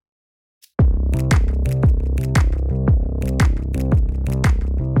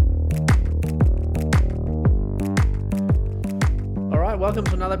welcome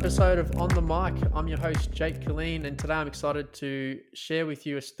to another episode of On the Mic. I'm your host, Jake Killeen, and today I'm excited to share with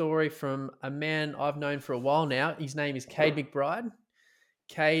you a story from a man I've known for a while now. His name is Cade McBride.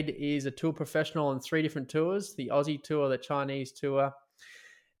 Cade is a tour professional on 3 different tours, the Aussie tour, the Chinese tour,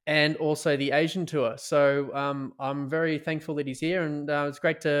 and also the Asian tour. So I'm very thankful that he's here, and it's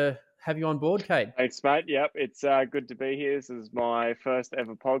great to have you on board, Cade. Thanks, mate. Yep, it's good to be here. This is my first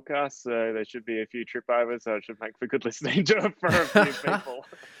ever podcast, so there should be a few trip overs, so it should make for good listening to it for a few people.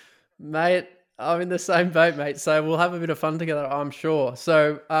 Mate, I'm in the same boat, mate. So we'll have a bit of fun together, I'm sure.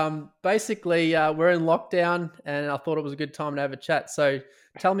 So basically, we're in lockdown, and I thought it was a good time to have a chat. So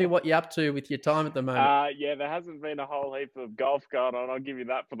tell me what you're up to with your time at the moment. Yeah, there hasn't been a whole heap of golf going on. I'll give you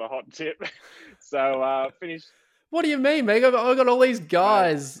that for the hot tip. So finished. What do you mean, mate? I've got all these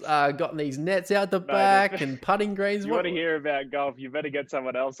guys got these nets out the back and putting greens. You want to hear about golf, you better get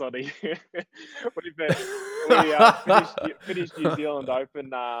someone else on here. We finished New Zealand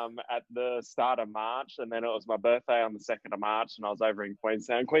Open at the start of March, and then it was my birthday on the 2nd of March, and I was over in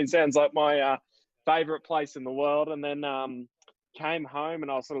Queenstown. Queenstown's like my favourite place in the world, and then came home,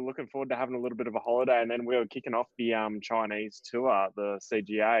 and I was sort of looking forward to having a little bit of a holiday, and then we were kicking off the Chinese tour, the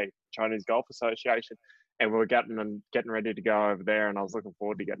CGA, Chinese Golf Association. And we were getting ready to go over there, and I was looking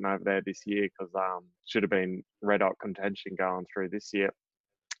forward to getting over there this year because should have been red hot contention going through this year.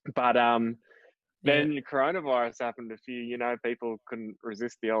 But then coronavirus happened. People couldn't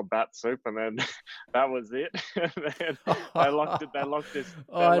resist the old bat soup, and then that was it. Then they locked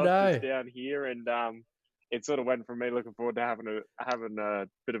us down here, and it sort of went from me looking forward to having a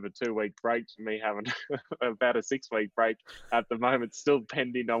bit of a 2-week break to me having about a 6-week break at the moment, still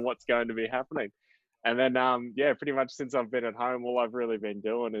pending on what's going to be happening. And then, pretty much since I've been at home, all I've really been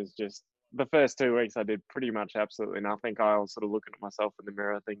doing is just the first 2 weeks, I did pretty much absolutely nothing. I was sort of looking at myself in the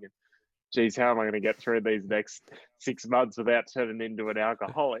mirror thinking, geez, how am I going to get through these next 6 months without turning into an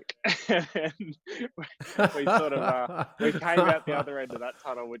alcoholic? And we came out the other end of that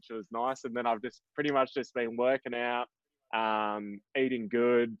tunnel, which was nice. And then I've just pretty much just been working out, eating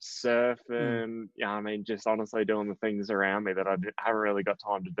good, surfing, just honestly doing the things around me that I haven't really got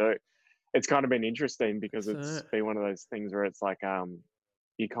time to do. It's kind of been interesting because it's been one of those things where it's like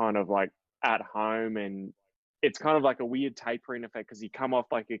you're kind of like at home, and it's kind of like a weird tapering effect because you come off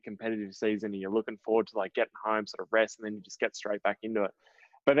like a competitive season and you're looking forward to like getting home, sort of rest, and then you just get straight back into it.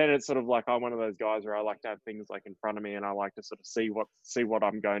 But then it's sort of like I'm one of those guys where I like to have things like in front of me, and I like to sort of see what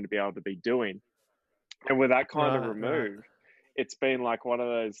I'm going to be able to be doing. And with that kind of removed, it's been like one of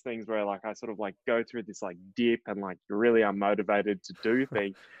those things where like I sort of like go through this like dip and like you're really unmotivated to do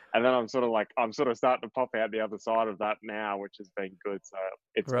things. And then I'm sort of starting to pop out the other side of that now, which has been good. So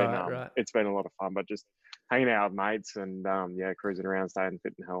it's been a lot of fun, but just hanging out with mates and cruising around, staying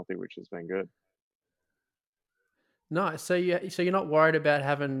fit and healthy, which has been good. Nice. So you're not worried about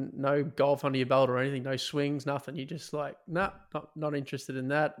having no golf under your belt or anything, no swings, nothing. You just like, no, not interested in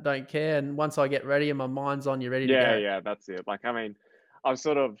that. Don't care. And once I get ready and my mind's on, you're ready to go. Yeah, that's it. Like, I mean, I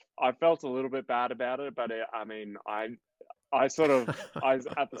felt a little bit bad about it, but I at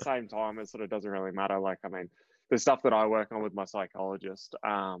the same time, it sort of doesn't really matter. Like, I mean, the stuff that I work on with my psychologist,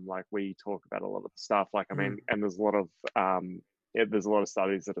 like we talk about a lot of the stuff. Like, I mean, and there's a lot of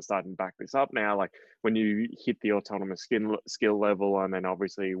studies that are starting to back this up now. Like when you hit the autonomous skill level, and then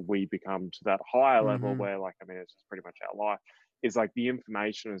obviously we become to that higher level where, like, I mean, it's just pretty much our life. Is like the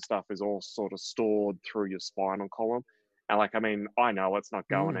information and stuff is all sort of stored through your spinal column. And like, I mean, I know it's not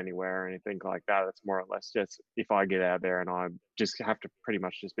going anywhere or anything like that. It's more or less just if I get out there and I just have to pretty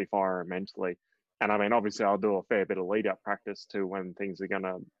much just be firing mentally. And I mean, obviously I'll do a fair bit of lead up practice to when things are going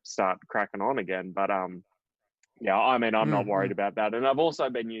to start cracking on again. But yeah, I mean, I'm not worried about that. And I've also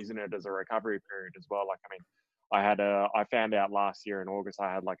been using it as a recovery period as well. Like, I mean, I found out last year in August,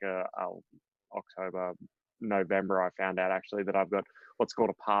 I had like a October, November, I found out actually that I've got what's called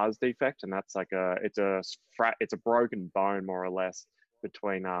a pars defect. And that's like it's a broken bone more or less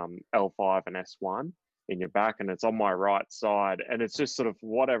between L5 and S1 in your back. And it's on my right side. And it's just sort of, for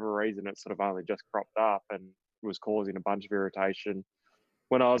whatever reason, it's sort of only just cropped up and was causing a bunch of irritation.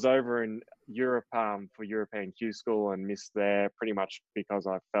 When I was over in Europe for European Q School and missed there pretty much because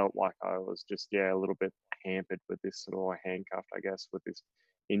I felt like I was just, a little bit hampered with this sort of handcuffed, I guess, with this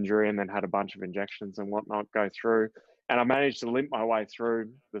injury, and then had a bunch of injections and whatnot go through. And I managed to limp my way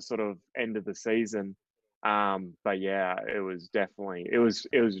through the sort of end of the season. But yeah, it was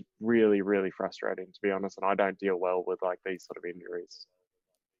really, really frustrating, to be honest. And I don't deal well with like these sort of injuries.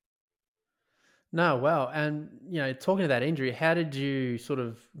 No, wow. And, talking to that injury, how did you sort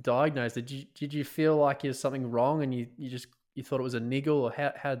of diagnose it? Did you feel like there's something wrong and you just you thought it was a niggle, or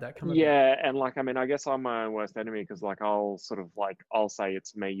how did that come about? Yeah, and like I mean, I guess I'm my own worst enemy because like I'll say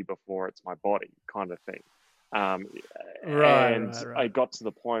it's me before it's my body kind of thing. Um, Right, and right, I right. got to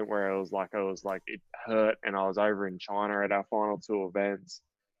the point where I was like it hurt, and I was over in China at our final two events.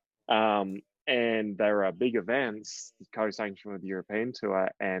 And they were big events, co-sanctioned with the European tour,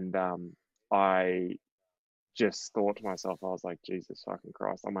 and I just thought to myself, I was like, Jesus fucking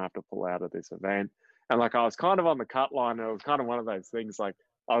Christ, I'm gonna have to pull out of this event. And like I was kind of on the cut line, and it was kind of one of those things like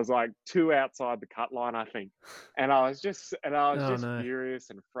I was like two outside the cut line, I think. I was Oh just no. furious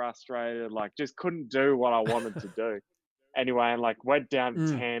and frustrated, like just couldn't do what I wanted to do. Anyway, and like went down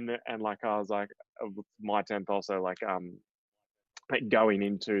Mm. 10, and like I was like my 10th also like going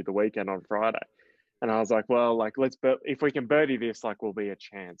into the weekend on Friday. And I was like, well, like if we can birdie this, like we'll be a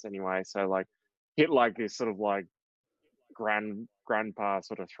chance anyway. So like hit like this sort of like grandpa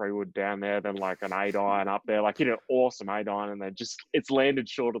sort of 3-wood down there, then like an 8-iron up there, like hit an awesome 8-iron, and then just it's landed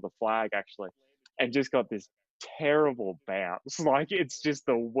short of the flag actually, and just got this terrible bounce. Like it's just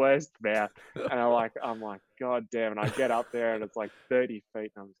the worst bounce. And I'm like, God damn. And I get up there and it's like 30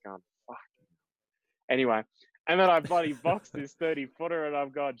 feet, and I'm just going, fuck. Anyway, and then I bloody boxed this 30-footer, and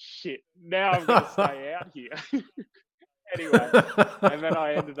I've gone, shit, now I've got to stay out here. Anyway, and then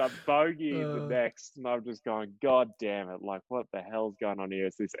I ended up bogeying the next, and I'm just going, God damn it, like what the hell's going on here?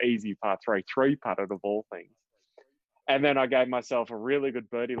 It's this easy par three putted of all things. And then I gave myself a really good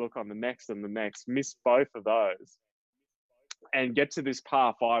birdie look on the next and the next, missed both of those, and get to this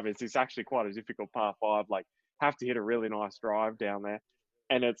par five. It's actually quite a difficult par five, like have to hit a really nice drive down there.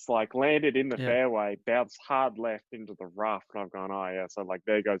 And it's like landed in the Yeah. fairway, bounced hard left into the rough. And I've gone, oh yeah, so like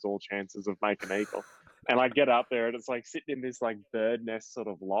there goes all chances of making eagle. And I get up there and it's like sitting in this like bird nest sort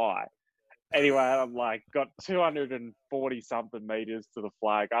of lie. Anyway, I'm like got 240 something meters to the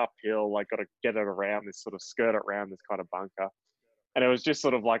flag uphill, like got to get it around this sort of skirt it around this kind of bunker. And it was just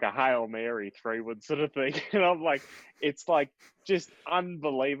sort of like a Hail Mary 3-wood sort of thing. And I'm like, it's like just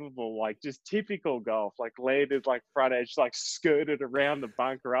unbelievable, like just typical golf, like landed like front edge, like skirted around the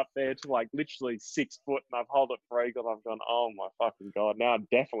bunker up there to like literally 6 foot, and I've held it for eagle. I've gone, oh my fucking God, now I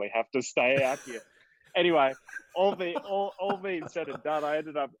definitely have to stay out here. Anyway, all being said and done, I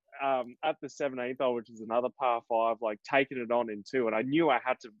ended up at the 17th hole, which is another par five, like taking it on in two. And I knew I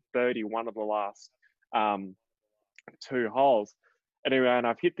had to birdie one of the last um, two holes. Anyway, and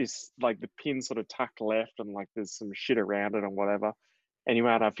I've hit this, like the pin sort of tucked left, and like there's some shit around it and whatever.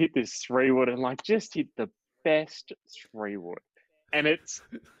 Anyway, and I've hit this 3-wood and like just hit the best 3-wood. And it's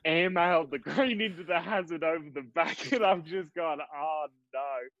airmailed the green into the hazard over the back. And I've just gone, oh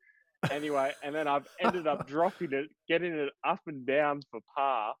no. Anyway, and then I've ended up dropping it, getting it up and down for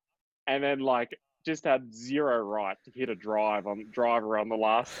par. And then like just had zero right to hit a driver on the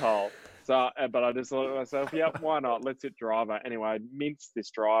last hole. So, but I just thought to myself, yeah, why not? Let's hit driver. Anyway, I minced this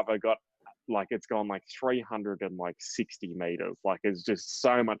driver, got like it's gone like 360 meters. Like it's just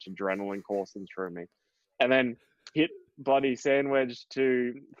so much adrenaline coursing through me. And then hit bloody sand wedge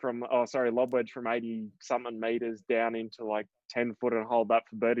lob wedge from 80 something meters down into like 10 foot and hold that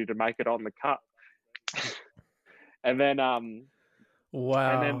for birdie to make it on the cut. and then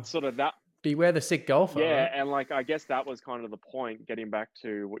Wow. sort of that. Beware the sick golfer, Yeah, right? and like I guess that was kind of the point. Getting back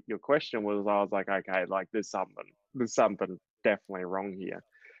to what your question was, I was like, okay, like there's something definitely wrong here.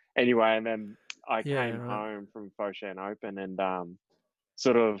 Anyway, and then I Yeah, came right. home from Foshan Open, and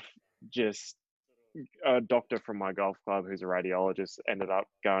sort of just a doctor from my golf club who's a radiologist ended up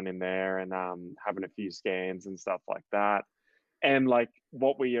going in there and having a few scans and stuff like that. And like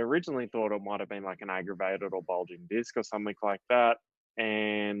what we originally thought it might have been like an aggravated or bulging disc or something like that.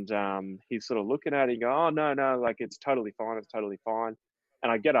 And he's sort of looking at it and go, oh, no, like it's totally fine. It's totally fine.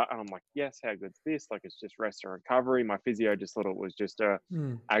 And I get up and I'm like, yes, how good's this? Like it's just rest and recovery. My physio just thought it was just a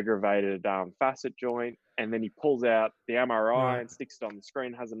Mm, aggravated facet joint. And then he pulls out the MRI right. and sticks it on the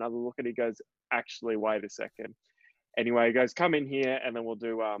screen, has another look at it. He goes, actually, wait a second. Anyway, he goes, come in here and then we'll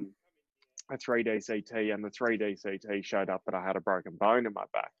do a 3D CT, and the 3D CT showed up that I had a broken bone in my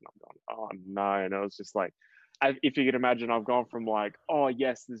back. And I'm going, oh no. And it was just like, if you could imagine, I've gone from like, oh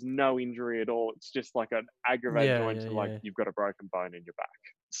yes, there's no injury at all. It's just like an aggravated Yeah, joint yeah, to like, yeah. you've got a broken bone in your back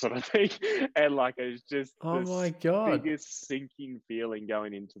sort of thing. And like, it's just Oh the my God. biggest sinking feeling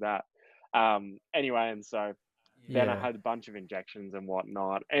going into that. Anyway, and so then I Yeah. had a bunch of injections and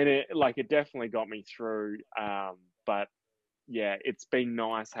whatnot. And it definitely got me through. But yeah, it's been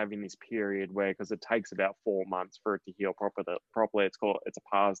nice having this period where, because it takes about 4 months for it to heal properly. It's a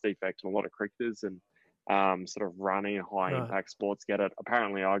pars defect, and a lot of cricketers and sort of running high Right. impact sports get it.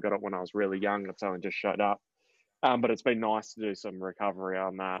 Apparently, I got it when I was really young. It's only just showed up. But it's been nice to do some recovery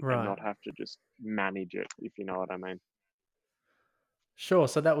on that and Right. not have to just manage it, if you know what I mean. Sure.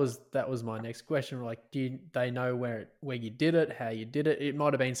 So that was my next question. Like, they know where you did it, how you did it? It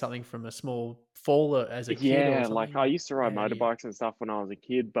might have been something from a small fall as a kid or Yeah, like I something. used to ride How do you? motorbikes and stuff when I was a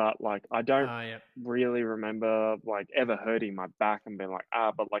kid, but like I don't Oh yeah, really remember like ever hurting my back and being like,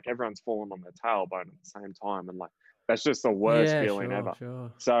 but like everyone's falling on their tailbone at the same time, and like that's just the worst yeah, feeling sure, ever.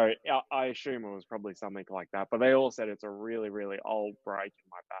 sure. So I assume it was probably something like that, but they all said it's a really, really old break in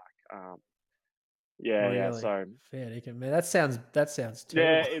my back. Yeah. Really, So fair dinkum, man. That sounds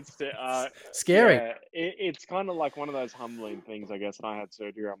yeah, terrible. Scary. it's kind of like one of those humbling things, I guess. And I had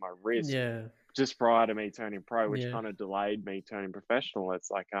surgery on my wrist Yeah, just prior to me turning pro, which yeah, kind of delayed me turning professional.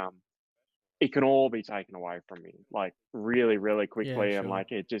 It's like it can all be taken away from me like really, really yeah, quickly, and sure.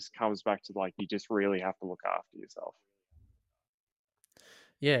 like it just comes back to like you just really have to look after yourself.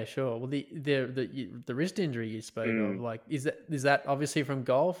 Yeah, sure. Well, the wrist injury you spoke of, Mm. like, is that obviously from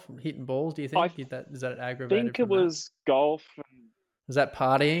golf, hitting balls? Do you I think is that aggravated think it from that? was golf. Was that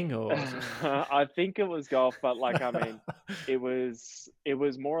partying or? I think it was golf, but like I mean, it was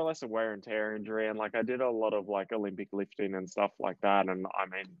more or less a wear and tear injury, and like I did a lot of like Olympic lifting and stuff like that, and I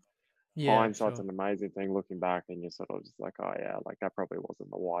mean, Yeah, hindsight's sure. an amazing thing. Looking back, and you're sort of just like, oh yeah, like that probably wasn't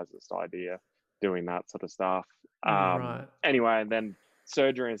the wisest idea doing that sort of stuff. Right. Anyway, and then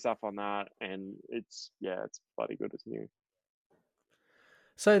surgery and stuff on that, and it's bloody good as new.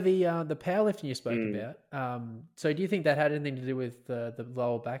 So the powerlifting you spoke Mm. about, so do you think that had anything to do with the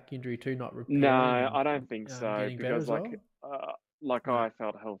lower back injury too, not repairing No, and I don't think so getting better because as well? No. I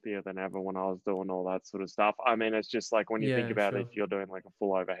felt healthier than ever when I was doing all that sort of stuff. I mean, it's just like when you think Yeah, about it, sure. if you're doing like a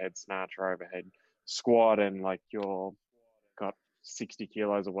full overhead snatch or overhead squat and like you're got 60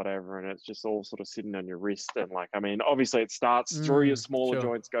 kilos or whatever, and it's just all sort of sitting on your wrist. And like, I mean, obviously it starts through your smaller Sure,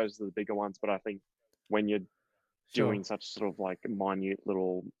 joints, goes to the bigger ones, but I think when you're sure, doing such sort of like minute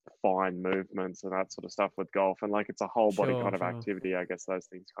little fine movements and that sort of stuff with golf, and like it's a whole body sure, kind of sure. activity, I guess those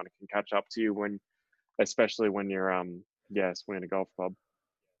things kind of can catch up to you when especially when you're swinging a golf club.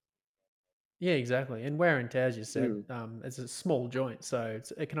 Yeah, exactly. And wear and tear, as you said, Mm. it's a small joint, so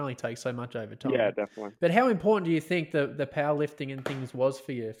it can only take so much over Yeah, time. definitely. But how important do you think the powerlifting and things was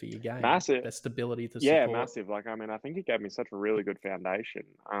for your game? Massive. That stability to Yeah, support. massive. Like I mean, I think it gave me such a really good foundation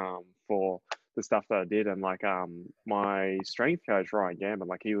for the stuff that I did. And like my strength coach Ryan Gambon,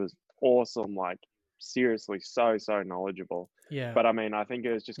 like he was awesome, like seriously so knowledgeable. Yeah, But I mean, I think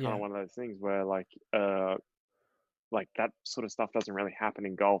it was just kind of yeah. one of those things where like that sort of stuff doesn't really happen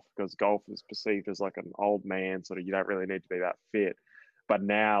in golf because golf is perceived as like an old man sort of, you don't really need to be that fit. But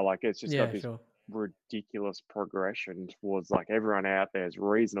now like it's just got Yeah, this sure. ridiculous progression towards like everyone out there is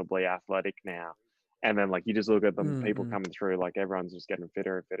reasonably athletic now. And then like you just look at them people Mm-mm. coming through, like everyone's just getting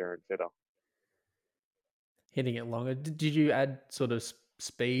fitter and fitter and fitter. Hitting it longer. Did you add sort of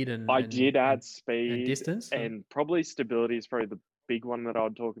speed and I and did and add and speed, distance? and probably stability is probably the big one that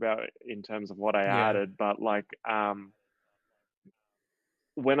I'd talk about in terms of what I Yeah. added. But like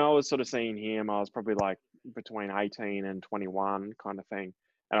when I was sort of seeing him, I was probably like between 18 and 21 kind of thing.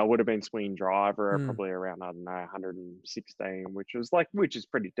 And I would have been swinging driver Mm. probably around, I don't know, 116, which is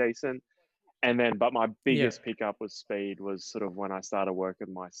pretty decent. And then, but my Yeah. biggest pickup was speed was sort of when I started working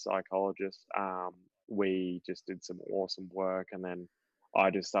with my psychologist. We just did some awesome work. And then I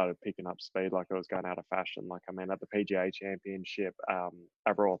just started picking up speed like it was going out of fashion. Like, I mean, at the PGA Championship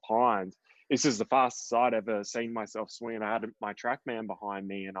at Royal Pines, this is the fastest I'd ever seen myself swing. I had my TrackMan behind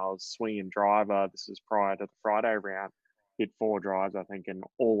me and I was swinging driver. This was prior to the Friday round. Hit 4 drives, I think, and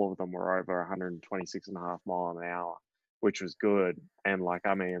all of them were over 126 and a half mile an hour, which was good. And like,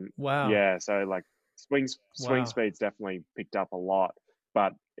 I mean, Wow. yeah, so like swing Wow. speed's definitely picked up a lot.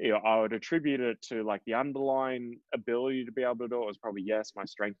 But I would attribute it to like the underlying ability to be able to do it was probably yes, my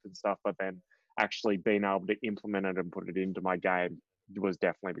strength and stuff, but then actually being able to implement it and put it into my game was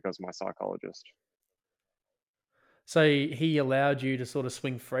definitely because of my psychologist. So he allowed you to sort of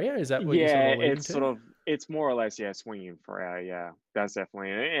swing freer? Is that what you're sort Yeah, of alluding to? it's more or less yeah, swinging for our yeah, that's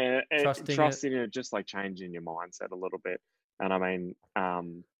definitely and Trusting it? trusting it, just like changing your mindset a little bit. And I mean,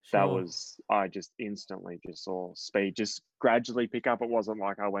 that Sure. was I just instantly just saw speed just gradually pick up. It wasn't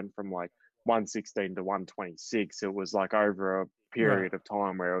like I went from like 116 to 126. It was like over a Right. period of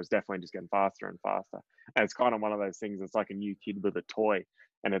time where it was definitely just getting faster and faster. And it's kind of one of those things. It's like a new kid with a toy,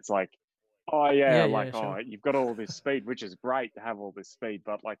 and it's like oh yeah, Yeah, like yeah, oh, sure. you've got all this speed, which is great to have all this speed,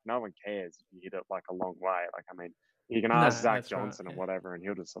 but like no one cares if you hit it like a long way. Like I mean, you can ask No, Zach that's right. Johnson and Yeah. whatever, and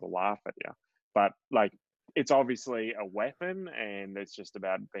he'll just sort of laugh at you. But like, it's obviously a weapon, and it's just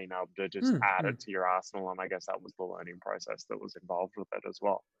about being able to just Mm, add mm. it to your arsenal. And I guess that was the learning process that was involved with it as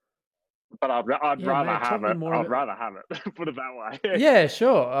well. But I'd Yeah, rather mate. Talk have me it. more I'd about. rather have it. Put it that way. Yeah,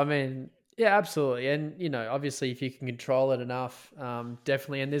 sure. I mean, Yeah, absolutely. And, obviously if you can control it enough,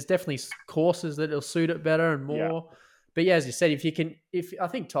 definitely. And there's definitely courses that'll suit it better and Yeah, more. But yeah, as you said, if I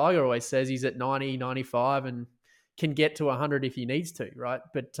think Tiger always says he's at 90, 95, and can get to 100 if he needs to, right?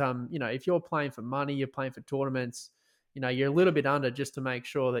 But, if you're playing for money, you're playing for tournaments, you're a little bit under just to make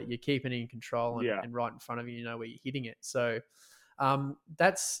sure that you're keeping it in control yeah, and right in front of you, where you're hitting it. So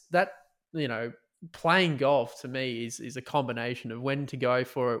that's that, you know, playing golf to me is a combination of when to go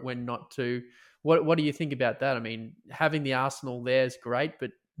for it, when not to. What do you think about that? I mean, having the arsenal there is great,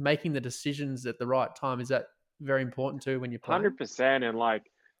 but making the decisions at the right time, is that very important too when you're playing? 100%. And like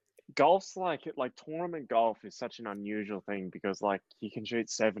golf's like tournament golf is such an unusual thing because like you can shoot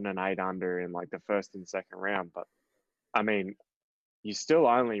 7 and 8 under in like the first and second round, but I mean, you still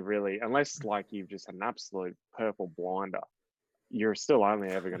only really, unless like you've just had an absolute purple blinder, you're still only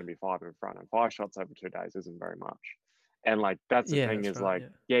ever going to be five in front, and 5 shots over 2 days isn't very much. And like that's the Yeah, thing that's is right. like,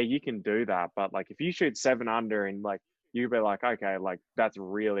 Yeah. yeah, you can do that, but like if you shoot 7 under and like you'd be like, okay, like that's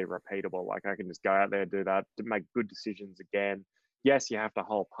really repeatable. Like I can just go out there, do that, to make good decisions again. Yes, you have to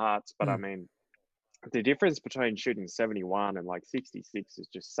hold putts, but I Mm. mean, the difference between shooting 71 and like 66 is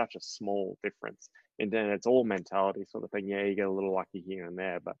just such a small difference. And then it's all mentality sort of thing. Yeah, you get a little lucky here and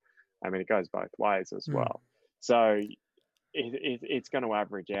there, but I mean, it goes both ways as Mm. well. So it's going to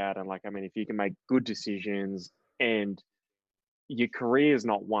average out. And like, I mean, if you can make good decisions, and your career is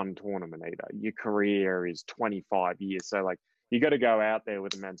not one tournament either, your career is 25 years. So like, you got to go out there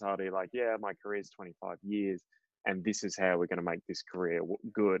with a mentality like, yeah, my career is 25 years. And this is how we're going to make this career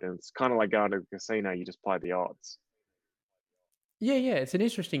good. And it's kind of like going to a casino, you just play the odds. Yeah, yeah, it's an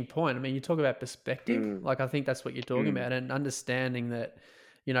interesting point. I mean, you talk about perspective. Mm, Like, I think that's what you're talking mm, about, and understanding that,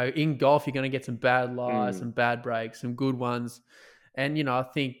 in golf, you're going to get some bad lies, mm, some bad breaks, some good ones. And, I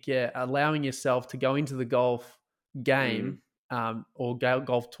think, yeah, allowing yourself to go into the golf mm. game, or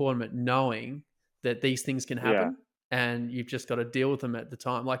golf tournament knowing that these things can Yeah. happen and you've just got to deal with them at the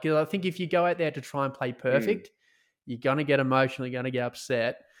time. Like, I think if you go out there to try and play Mm, perfect, you're going to get emotional, you're going to get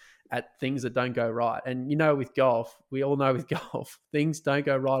upset at things that don't go right. And with golf, we all know with golf, things don't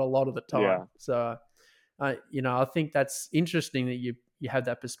go right a lot of the time. yeah. So, I think that's interesting that you have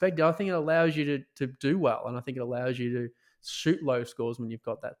that perspective. I think it allows you to do well, and I think it allows you to shoot low scores when you've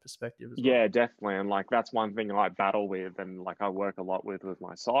got that perspective as well. Yeah, definitely. And like that's one thing I battle with and like I work a lot with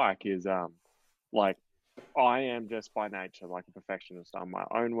my psych is like I am just by nature like a perfectionist. I'm my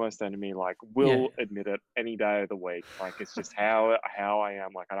own worst enemy. Like, Yeah, will admit it any day of the week. Like, it's just how I am.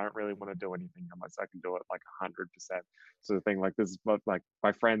 Like, I don't really want to do anything unless I can do it like 100% sort of thing. Like this, but like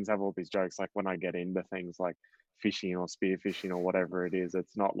my friends have all these jokes. Like when I get into things like fishing or spearfishing or whatever it is,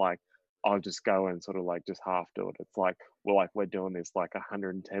 it's not like I'll just go and sort of like just half do it. It's like we're doing this like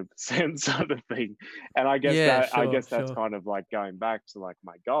 110% sort of thing. And yeah, I sure, guess that's sure. kind of like going back to like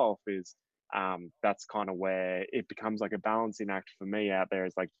my golf is that's kind of where it becomes like a balancing act for me out there.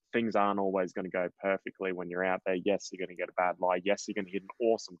 Is like things aren't always going to go perfectly when you're out there. Yes, you're going to get a bad lie. Yes, you're going to hit an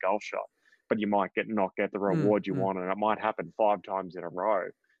awesome golf shot, but you might not get the Mm, reward you mm. want, and it might happen 5 times in a row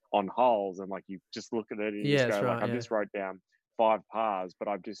on holes. And like you just look at it and you Yeah, just that's go like, right. I've Yeah, just wrote down 5 pars, but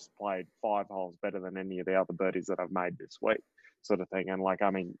I've just played 5 holes better than any of the other birdies that I've made this week, sort of thing. And like,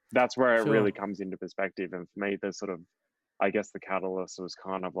 I mean, that's where it sure. really comes into perspective. And for me, the sort of I guess the catalyst was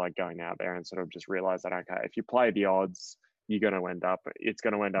kind of like going out there and sort of just realize that, okay, if you play the odds, it's going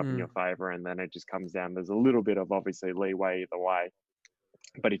to end up in your Mm. favor. And then it just comes down, there's a little bit of obviously leeway either way.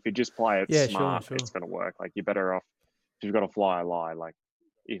 But if you just play it Yeah, sure, smart, sure. it's going to work. Like you're better off, if you've got to fly a lie, like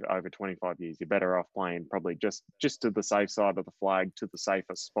if over 25 years, you're better off playing probably just to the safe side of the flag, to the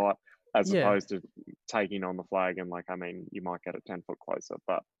safest spot, as Yeah. opposed to taking on the flag. And like, I mean, you might get it 10 foot closer,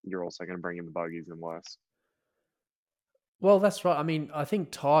 but you're also going to bring in the bogeys and worse. Well, that's right. I mean, I think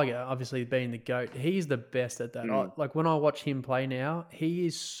Tiger, obviously being the GOAT, he's the best at that. Mm. Like when I watch him play now, he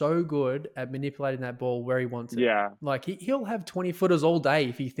is so good at manipulating that ball where he wants it. Yeah. Like he'll have 20 footers all day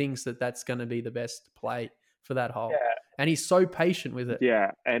if he thinks that that's going to be the best play for that hole. Yeah. And he's so patient with it.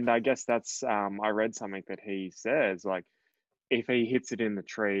 Yeah, and I guess that's I read something that he says like if he hits it in the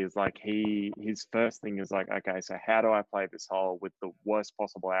trees, like his first thing is like, okay, so how do I play this hole with the worst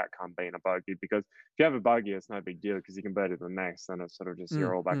possible outcome being a bogey? Because if you have a bogey, it's no big deal because you can birdie the next, and it's sort of just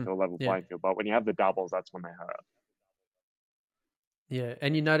you're Mm, all back mm, to a level yeah. playing field. But when you have the doubles, that's when they hurt. Yeah.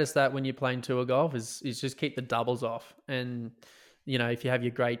 And you notice that when you're playing tour golf is just keep the doubles off. And, if you have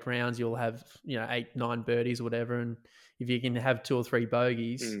your great rounds, you'll have, 8, 9 birdies or whatever. And if you can have 2 or 3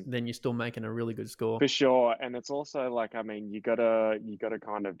 bogeys, Mm, then you're still making a really good score. for sure, and it's also like I mean, you gotta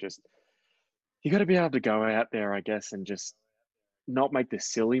kind of just you gotta be able to go out there, I guess, and just not make the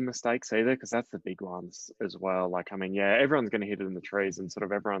silly mistakes either, because that's the big ones as well. Like, I mean, yeah, everyone's going to hit it in the trees, and sort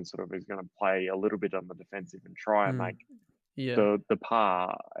of everyone sort of is going to play a little bit on the defensive and try and Mm. make Yeah. the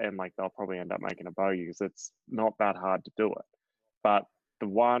par, and like they'll probably end up making a bogey because it's not that hard to do it. But the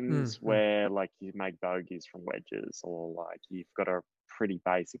ones Mm. where like you make bogeys from wedges, or like you've got a pretty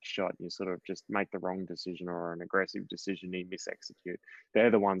basic shot and you sort of just make the wrong decision or an aggressive decision you misexecute,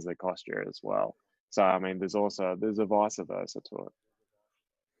 they're the ones that cost you as well. So I mean, there's a vice versa to it.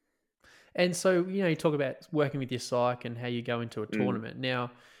 And so, you talk about working with your psych and how you go into a Mm, tournament.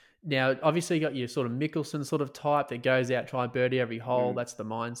 Now, obviously, you got your sort of Mickelson sort of type that goes out, try and birdie every hole. mm. That's the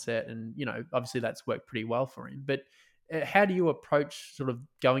mindset. And, obviously that's worked pretty well for him. But how do you approach sort of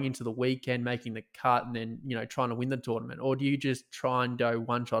going into the weekend, making the cut and then, trying to win the tournament? Or do you just try and go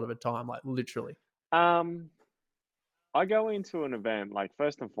one shot at a time, like literally? Um, I go into an event, like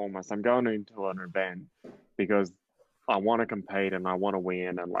first and foremost, I'm going into an event because I want to compete and I want to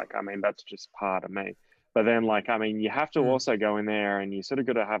win. And like, I mean, that's just part of me. But then, like, I mean, you have to Mm. also go in there and you sort of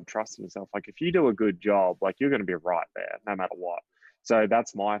got to have trust in yourself. Like, if you do a good job, like, you're going to be right there no matter what. So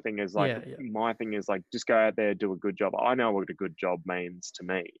that's Yeah, yeah. my thing is like, just go out there, do a good job. I know what a good job means to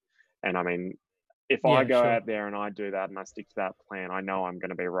me. And I mean, if I Yeah, go sure. out there and I do that and I stick to that plan, I know I'm going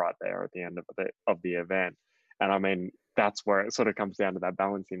to be right there at the end of the event. And I mean, that's where it sort of comes down to that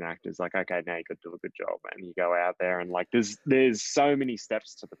balancing act is like, okay, now you got to do a good job, and you go out there and like there's so many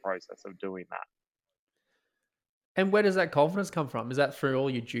steps to the process of doing that. And where does that confidence come from? Is that through all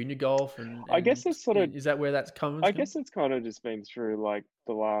your junior golf I guess it's sort of is that where that's comes I come? guess it's kind of just been through like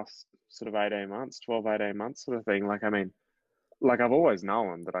the last sort of 18 months, 12, 18 months sort of thing. Like, I mean, like I've always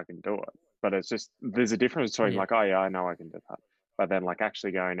known that I can do it, but it's just there's a difference between Yeah, like, oh yeah, I know I can do that, but then like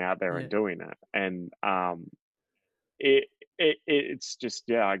actually going out there and yeah. doing it. And it, it's just,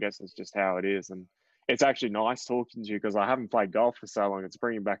 yeah, I guess it's just how it is. And it's actually nice talking to you because I haven't played golf for so long. It's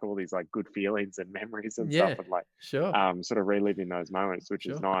bringing back all these like good feelings and memories and stuff, Yeah, and like sure, sort of reliving those moments, which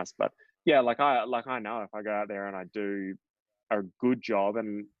is sure. nice. But yeah, like I know if I go out there and I do a good job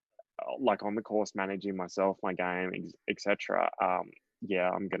and like on the course managing myself, my game, etc. Yeah,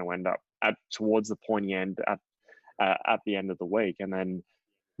 I'm going to end up at towards the pointy end at the end of the week, and then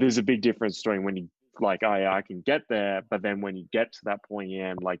there's a big difference between when you like, oh yeah, I can get there, but then when you get to that pointy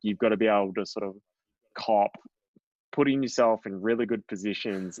end, like you've got to be able to sort of cop putting yourself in really good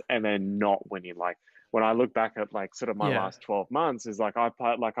positions and then not winning. Like when I look back at like sort of my Yeah. last 12 months, is like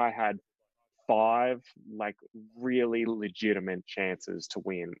I had five like really legitimate chances to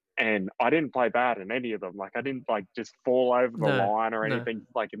win, and I didn't play bad in any of them. Like I didn't like just fall over the No, line or no. anything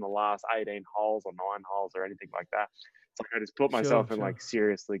like in the last 18 holes or 9 holes or anything like that. It's like I just put Sure, myself in sure. like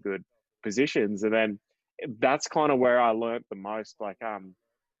seriously good positions, and then that's kind of where I learnt the most. Like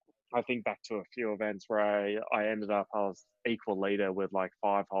I think back to a few events where I ended up, I was equal leader with like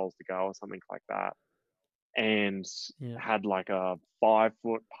 5 holes to go or something like that, and Yeah. had like a 5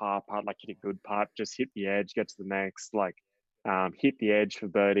 foot par putt, like hit a good putt, just hit the edge, get to the next, like hit the edge for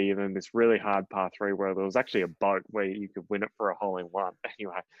birdie, and then this really hard par three where there was actually a boat where you could win it for a hole in one.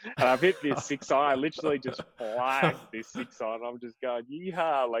 Anyway, and I've hit this 6 iron. I literally just flagged this 6 iron. I'm just going,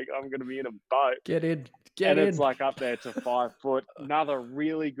 yeehaw, like I'm going to be in a boat. Get in. Get And it's in. like up there to 5 foot. Another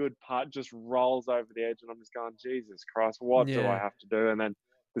really good putt just rolls over the edge, and I'm just going, Jesus Christ, what do I Yeah. have to do? And then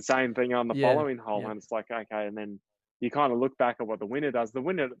the same thing on the Yeah. following hole, Yeah. and it's like, okay, and then you kind of look back at what the winner does. The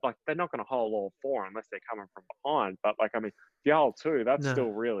winner, like, they're not going to hole all four unless they're coming from behind. But like, I mean, the hole two, that's No.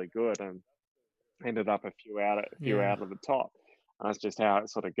 still really good, and ended up a few Yeah. out of the top. And that's just how it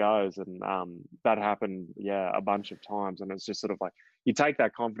sort of goes. And that happened, yeah, a bunch of times. And it's just sort of like you take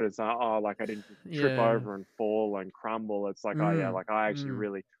that confidence, oh, like I didn't trip Yeah. over and fall and crumble. It's like, oh yeah, Mm. like I actually Mm.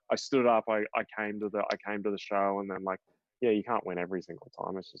 really I stood up, I came to the show, and then like, yeah, you can't win every single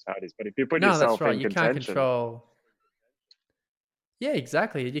time. It's just how it is. But if you put No, that's yourself right. in You can't contention, control. Yeah,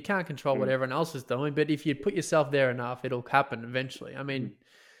 exactly. You can't control what mm, everyone else is doing, but if you put yourself there enough, it'll happen eventually. I mm,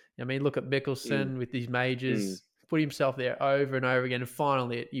 mean, look at mm, Mickelson with these mm, majors, put himself there over and over again, and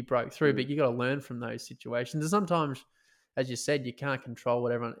finally he broke through. mm, But you got to learn from those situations. And sometimes, as you said, you can't control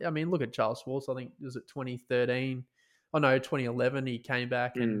what everyone. I mean, look at Charles Schwartz. I think it was it 2013. Oh no, 2011. He came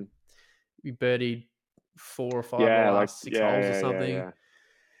back and mm. he birdied 4 or 5 of the Yeah, like last 6 holes or something,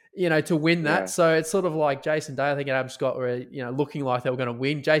 yeah, to win that. yeah, So it's sort of like Jason Day, I think, and Adam Scott were, looking like they were going to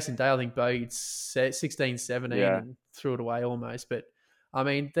win. Jason Day, I think, bogeyed 16, 17 yeah, and threw it away almost. But I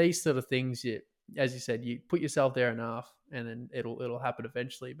mean, these sort of things, as you said, you put yourself there enough and then it'll happen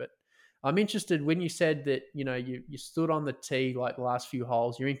eventually. But I'm interested when you said that, you stood on the tee like the last few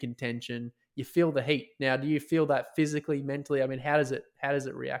holes, you're in contention, you feel the heat. Now, do you feel that physically, mentally? I mean, how does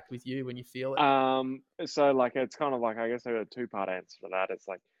it react with you when you feel it? So like it's kind of like, I guess I got a two-part answer to that. It's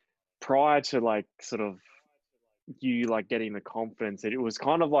like prior to like sort of you like getting the confidence, it was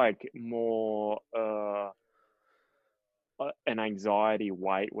kind of like more an anxiety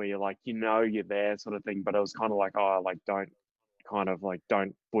weight where you're like, you're there sort of thing, but it was kind of like, oh, like don't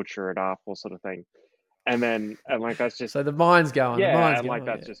butcher it up or sort of thing. And like that's just, So the mind's going. The yeah, mind's and like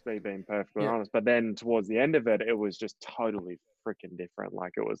going. that's Yeah. just me being perfectly Yeah. honest. But then towards the end of it, it was just totally freaking different.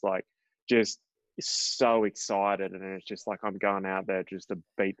 Like it was like just so excited, and it's just like I'm going out there just to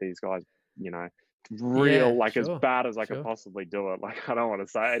beat these guys, you know, real Yeah. like as Sure. bad as I could Sure. possibly do it. Like I don't want to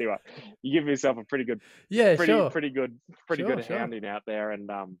say anyway. You give yourself a pretty good, Yeah. pretty Sure. pretty good, pretty good Sure. Sure. hounding out there, and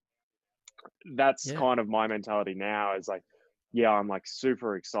that's Yeah. kind of my mentality now. Is like, yeah, I'm like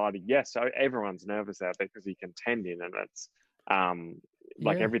super excited. Yes, so everyone's nervous out there because you're contending, and it's um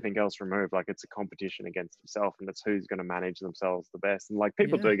like Yeah. everything else removed, like it's a competition against yourself, and it's who's going to manage themselves the best. And like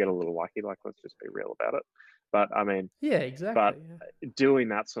people Yeah. do get a little lucky. Like let's just be real about it. But I mean, Yeah. but Exactly. Yeah. doing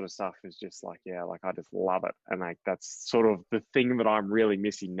that sort of stuff is just like, yeah, like I just love it. And like that's sort of the thing that I'm really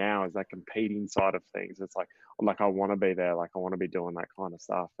missing now is that competing side of things. It's like I want to be there, like I want to be doing that kind of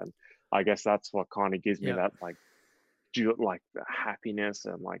stuff. And I guess that's what kind of gives me Yeah. that like like the happiness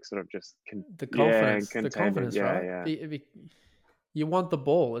and like sort of just The yeah, and confidence. The contending. confidence, Yeah, right? yeah. You want the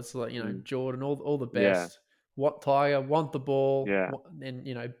ball. It's like, Mm, Jordan, all the yeah, best. What Tiger want the ball, yeah,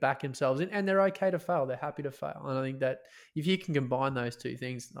 and back themselves in, and they're okay to fail. They're happy to fail, and I think that if you can combine those two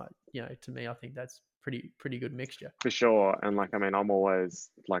things, like, to me, I think that's pretty good mixture. for sure. And like, I mean, I'm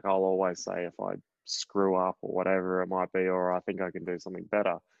always like, I'll always say if I screw up or whatever it might be, or I think I can do something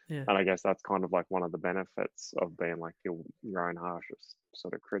better. Yeah. And I guess that's kind of like one of the benefits of being like your own harshest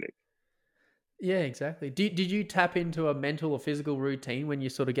sort of critic. Yeah, exactly. Did you tap into a mental or physical routine when you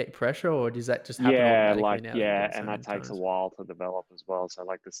sort of get pressure, or does that just happen Yeah, automatically like now that you've yeah, got so and that many takes a times? while to develop as well. So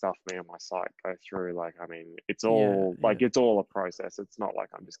like the stuff me and my site go through, like I mean, it's Yeah, all yeah, like it's all a process. It's not like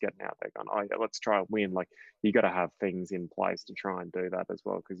I'm just getting out there going, oh yeah, let's try and win. Like you got to have things in place to try and do that as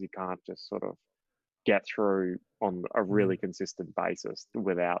well, because you can't just sort of get through on a mm. really consistent basis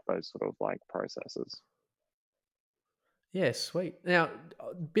without those sort of like processes. Yeah. Sweet. Now,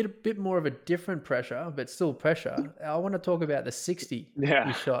 a bit more of a different pressure, but still pressure. I want to talk about the 60 you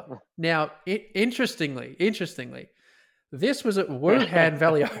Yeah. shot. Now, interestingly, this was at Wuhan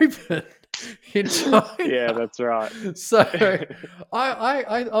Valley Open in Yeah, China. that's right. So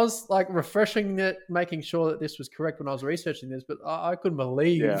I was like refreshing it, making sure that this was correct when I was researching this, but I couldn't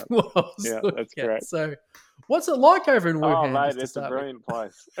believe Yeah, what I was yeah, looking that's at. correct. So, what's it like over in Oh, Wuhan, mate, just to it's a start with? brilliant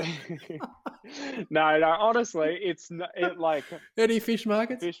place. No, no, honestly, it's it like Any fish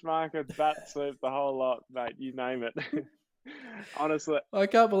markets? fish markets, bat soup, the whole lot, mate. You name it. Honestly, I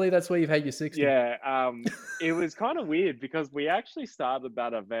can't believe that's where you've had your 60. yeah. It was kind of weird because we actually started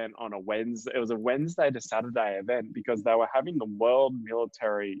that event on a Wednesday. It was a Wednesday to Saturday event because they were having the World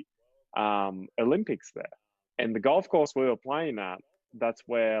Military Olympics there, and the golf course we were playing at. That's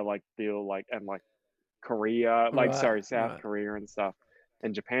where like the like and like Korea, like Right, sorry, South right. Korea and stuff,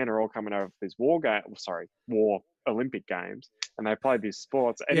 and Japan are all coming over for these war Olympic games, and they play these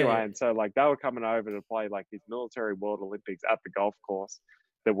sports Yeah, anyway. yeah. And so like they were coming over to play like these military World Olympics at the golf course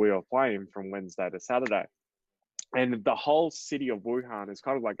that we were playing from Wednesday to Saturday. And the whole city of Wuhan is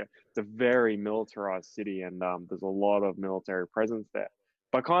kind of like it's a very militarized city, and there's a lot of military presence there.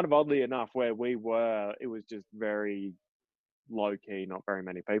 But kind of oddly enough, where we were, it was just very low key, not very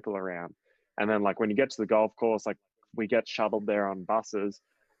many people around. And then like when you get to the golf course, like we get shuttled there on buses,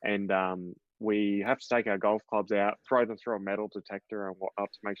 and we have to take our golf clubs out, throw them through a metal detector and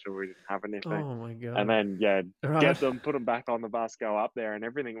whatnot to make sure we didn't have anything. Oh my And god. then yeah, Right. get them, put them back on the bus, go up there, and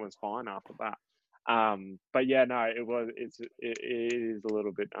everything was fine after that. But yeah, no, it is a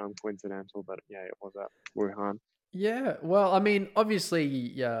little bit coincidental, but yeah, it was at Wuhan. Yeah, well, I mean, obviously,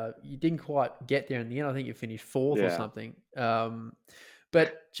 you didn't quite get there in the end. I think you finished fourth or Yeah. something.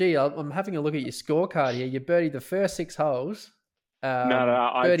 But gee, I'm having a look at your scorecard here. You birdied the first 6 holes, No,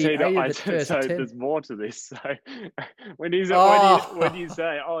 no, I'd birdied say that. 8 of the first So 10. there's more to this. So when you Oh,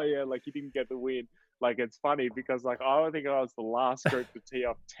 say, oh yeah, like you didn't get the win, like it's funny because like I think I was the last group to tee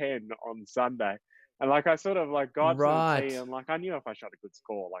off 10 on Sunday, and like I sort of like got to the tee right. and like I knew if I shot a good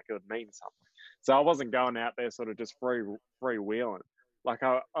score, like it would mean something. So I wasn't going out there sort of just free wheeling. Like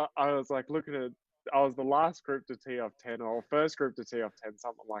I was like looking at. I was the last group to tee off 10 or first group to tee off 10,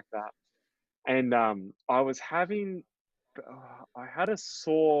 something like that. And I was having I had a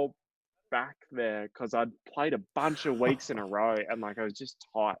sore back there because I'd played a bunch of weeks in a row and like I was just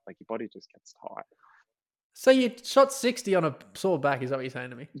tight. Like your body just gets tight. So you shot 60 on a sore back, is that what you're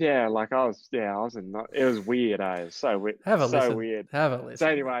saying to me? Yeah, like I was in. It was weird, eh? It was so weird. Have a So listen. weird. Have a So listen.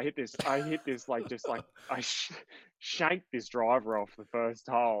 anyway, I hit this shanked this driver off the first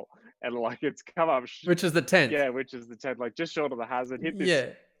hole, and like it's come up. Which is the 10th. Yeah, which is the 10, like just short of the hazard. Hit this Yeah.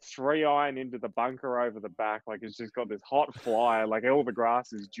 3-iron into the bunker over the back. Like it's just got this hot flyer. Like all the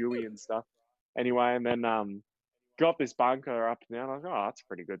grass is dewy and stuff. Anyway, and then got this bunker up and down. Like, oh, that's a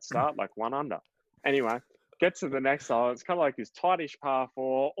pretty good start. Like 1 under. Anyway, get to the next hole. It's kind of like this tightish par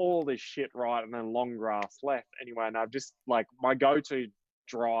 4, all this shit right, and then long grass left. Anyway, and I've just like my go-to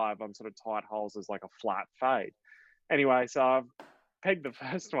drive on sort of tight holes is like a flat fade. Anyway, so I've pegged the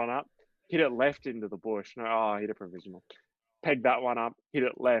first one up, hit it left into the bush. No, I hit a provisional. Peg that one up, hit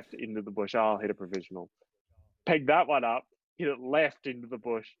it left into the bush. I'll hit a provisional. Peg that one up, hit it left into the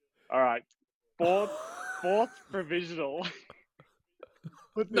bush. All right, fourth provisional.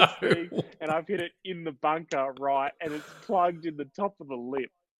 Put this thing, and I've hit it in the bunker right, and it's plugged in the top of the lip,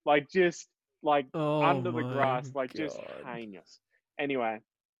 like just like under the grass, like just heinous. Anyway,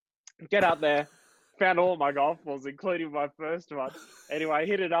 get up there. Found all my golf balls, including my first one. Anyway,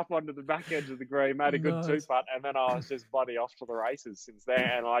 hit it up onto the back edge of the green, made a good 2-putt, and then I was just bloody off to the races since then.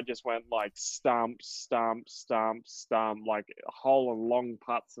 And I just went like stump, like hole and long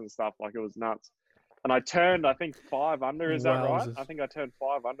putts and stuff. Like it was nuts. And I turned, I think 5 under. Is that right? I think I turned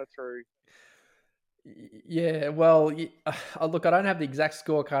 5 under through. Yeah, well, look, I don't have the exact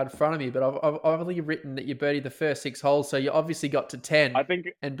scorecard in front of me, but I've only written that you birdied the first 6 holes, so you obviously got to 10. I think,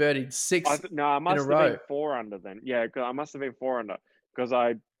 and birdied 6. No, I must have been 4 under then. Yeah, I must have been 4 under because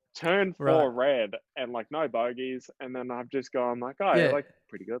I turned 4 red and like no bogeys, and then I've just gone like, oh, yeah, like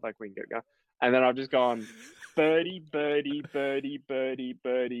pretty good, like we can get going, and then I've just gone birdie, and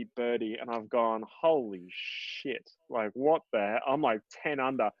I've gone, holy shit, like what the hell? I'm like 10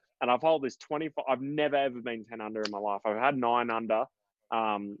 under. And I've held this 25. I've never ever been 10 under in my life. I've had 9 under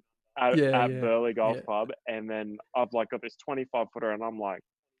at Burleigh Golf Club, and then I've like got this 25 footer, and I'm like,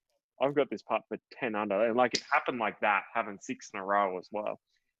 I've got this putt for 10 under, and like it happened like that, having 6 in a row as well.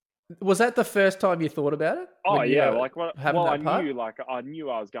 Was that the first time you thought about it? Oh yeah, like I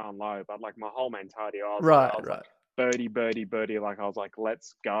knew I was going low, but like my whole mentality, I was like, birdie, like I was like,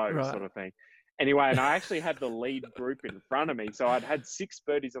 let's go, sort of thing. Anyway, and I actually had the lead group in front of me. So I'd had 6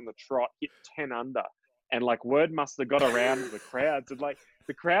 birdies on the trot, hit 10 under. And like word must have got around to the crowds. And like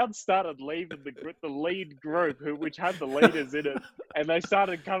the crowd started leaving the lead group, which had the leaders in it. And they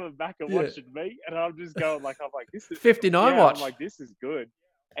started coming back and watching me. And I'm just going like, this is 59 watch. I'm like, this is good.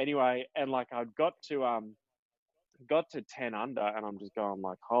 Anyway, and like I got to 10 under, and I'm just going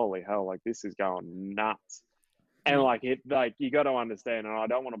like, holy hell, like this is going nuts. And like you got to understand, and I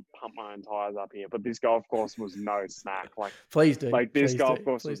don't want to pump my own tires up here, but this golf course was no snack. Like, please do. Like this golf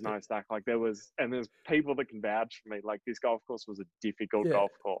course was no snack. Like there's people that can vouch for me. Like this golf course was a difficult golf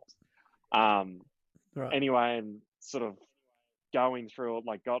course. Anyway, and sort of going through it,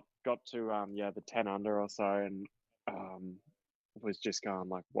 like got to the 10 under or so, and was just going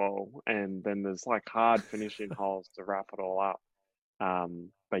like whoa. And then there's like hard finishing holes to wrap it all up.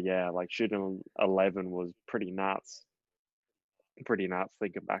 But yeah, like shooting 11 was pretty nuts thinking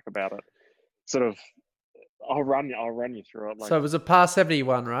back about it. Sort of, I'll run you through it. Like, so it was a par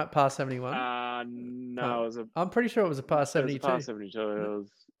 71, right? Par 71? No, it was I'm pretty sure it was a par 72. It was a par 72. It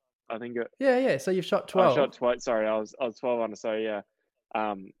was, I think it... Yeah, so you've shot 12. I shot 12, sorry, I was 12 under, so yeah.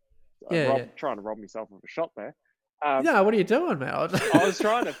 Trying to rob myself of a shot there. No, what are you doing, man? I was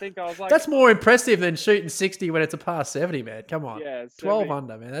trying to think. I was like, that's more impressive than shooting 60 when it's a par 70, man. Come on, yeah, 12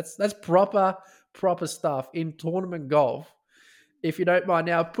 under, man. That's proper stuff in tournament golf. If you don't mind,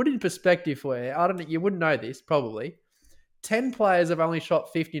 now put it in perspective for you. I don't know, you wouldn't know this probably. 10 players have only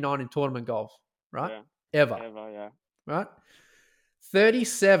shot 59 in tournament golf, right? Yeah. Ever, yeah. Right.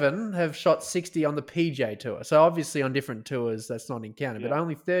 37 have shot 60 on the PJ Tour. So obviously on different tours, that's not encountered. But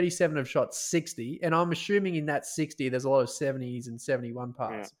only 37 have shot 60. And I'm assuming in that 60, there's a lot of 70s and 71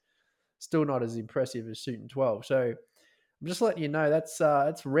 pars. Yeah. Still not as impressive as shooting 12. So I'm just letting you know that's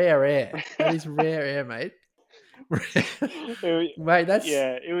rare air. That is rare air, mate. Mate,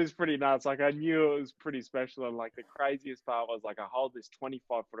 it was pretty nuts. Like I knew it was pretty special. And like the craziest part was like I hold this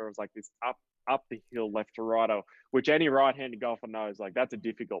 25 footer. It was like this up the hill, left to right, which any right-handed golfer knows, like that's a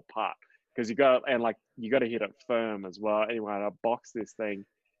difficult putt because you got to hit it firm as well. Anyway, I boxed this thing,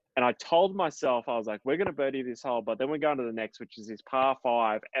 and I told myself, I was like, we're gonna birdie this hole, but then we're going to the next, which is this par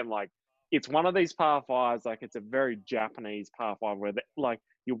 5, and like it's one of these par 5s, like it's a very Japanese par 5 where like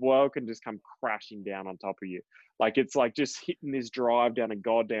your world can just come crashing down on top of you. Like it's like just hitting this drive down a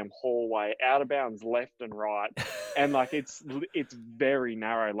goddamn hallway, out of bounds left and right. And like it's very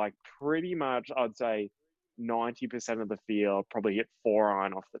narrow. Like pretty much I'd say 90% of the field probably hit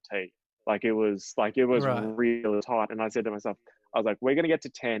 4-iron off the tee. It was Right. really tight. And I said to myself, I was like, we're going to get to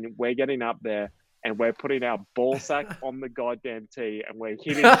 10. We're getting up there and we're putting our ball sack on the goddamn tee and we're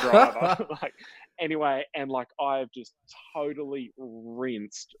hitting driver. Anyway, and I've just totally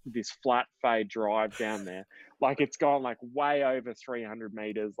rinsed this flat fade drive down there. It's gone way over 300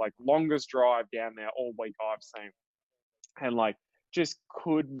 meters, longest drive down there all week I've seen. And just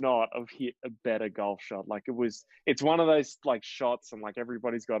could not have hit a better golf shot. It's one of those shots and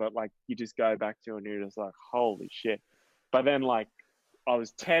everybody's got it. You just go back to and you're just like, holy shit. But then I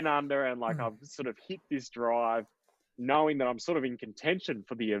was 10 under and I've sort of hit this drive knowing that I'm sort of in contention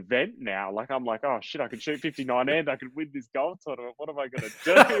for the event now. I'm like, oh shit, I could shoot 59 and I could win this golf tournament. What am I going to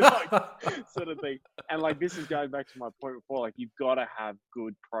do? Sort of thing. And this is going back to my point before, you've got to have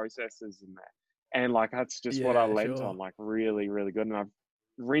good processes in there. And that's just what I lent on, really, really good. And I've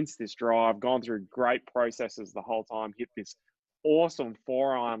rinsed this drive, gone through great processes the whole time, hit this awesome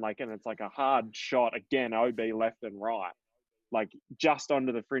 4-iron, and it's a hard shot, again, OB left and right, just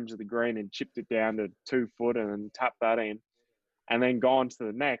under the fringe of the green and chipped it down to 2 foot and then tapped that in. And then gone to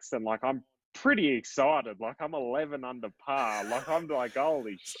the next and I'm pretty excited. I'm 11 under par. I'm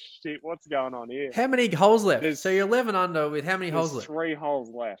holy shit, what's going on here? How many holes left? So you're 11 under with how many holes left? 3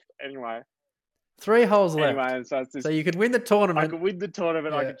 holes left. Anyway. 3 holes left. Anyway, and so it's this, so you could win the tournament. I could win the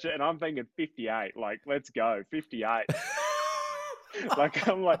tournament. Yeah. And I'm thinking 58. Let's go, 58. I'm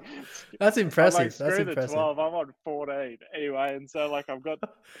that's impressive. Screw that's the impressive. 12. I'm on 14 anyway, and so I've got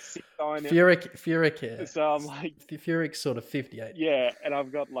 6 iron. Furyk. Yeah. So I'm Furyk's sort of 58. Yeah, and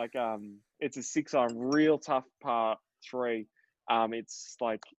I've got it's a 6 iron, real tough par 3. It's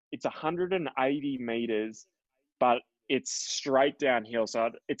 180 meters, but it's straight downhill.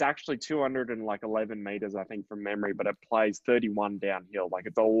 So it's actually 211 meters, I think, from memory, but it plays 31 downhill.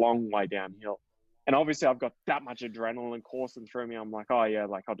 It's a long way downhill. And obviously I've got that much adrenaline coursing through me. I'm like, oh yeah,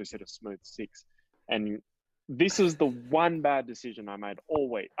 I'll just hit a smooth 6. And this was the one bad decision I made all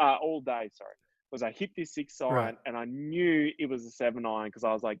day, was I hit this 6 iron right. And I knew it was a 7 iron because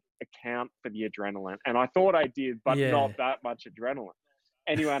I was account for the adrenaline. And I thought I did, but not that much adrenaline.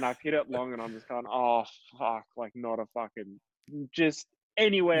 Anyway, and I've hit it long and I'm just going, oh, fuck, not a fucking, just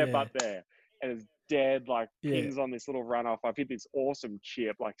anywhere but there. And it's dead, pins on this little runoff. I've hit this awesome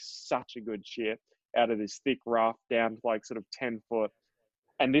chip, such a good chip out of this thick rough down to sort of 10 foot.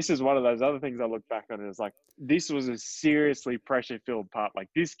 And this is one of those other things I look back on and it's this was a seriously pressure-filled putt.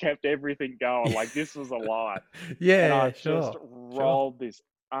 This kept everything going. This was alive. And I just rolled this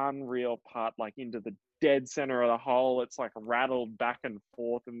unreal putt into the dead center of the hole. It's rattled back and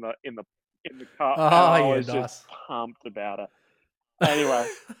forth in the cup. Oh, I was just pumped about it. Anyway,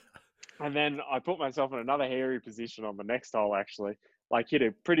 and then I put myself in another hairy position on the next hole. Actually, hit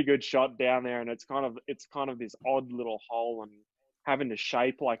a pretty good shot down there, and it's kind of this odd little hole and having to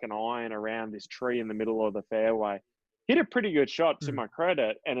shape an iron around this tree in the middle of the fairway. Hit a pretty good shot to my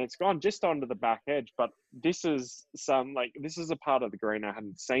credit, and it's gone just onto the back edge. But this is a part of the green I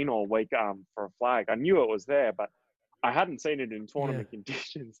hadn't seen all week for a flag. I knew it was there, but I hadn't seen it in tournament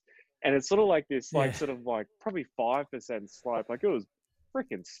conditions. And it's sort of this, probably 5% slope. It was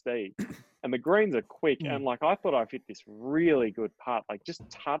freaking steep. And the greens are quick. And I thought I've hit this really good putt. Just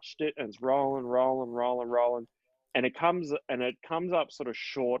touched it and it's rolling. And it comes up sort of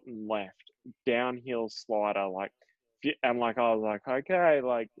short and left, downhill slider, and I was okay,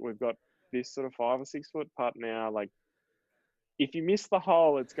 we've got this sort of 5 or 6 foot putt now. If you miss the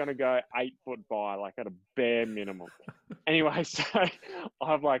hole, it's going to go 8 foot by, at a bare minimum. Anyway, so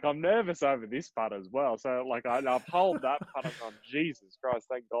I'm nervous over this putt as well. So I've holed that putt. I'm going, Jesus Christ,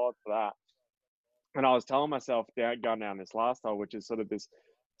 thank God for that. And I was telling myself going down this last hole, which is sort of this,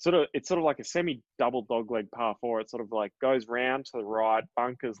 it's sort of like a semi double dogleg par 4. It sort of goes round to the right,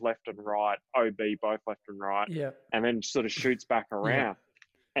 bunkers left and right, OB both left and right, and then sort of shoots back around.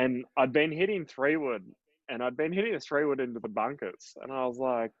 Yeah. And I'd been hitting 3-wood, and I'd been hitting a 3-wood into the bunkers, and I was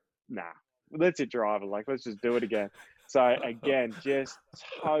like, nah, let's hit driver. Let's just do it again. So again, just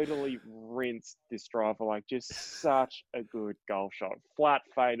totally rinsed this driver. Just such a good golf shot. Flat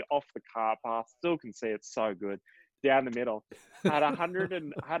fade off the car path. Still can see it's so good. Down the middle, had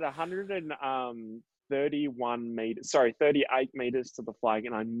 131 meters, 38 meters to the flag,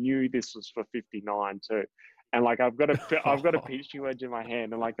 and I knew this was for 59 too. And I've got a pitching wedge in my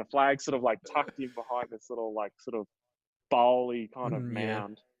hand, and the flag sort of tucked in behind this little sort of bowly kind of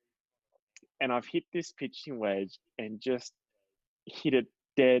mound. And I've hit this pitching wedge and just hit it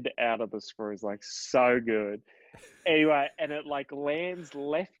dead out of the screws, so good. Anyway, and it lands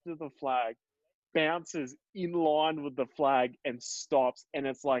left of the flag. bounces in line with the flag and stops. And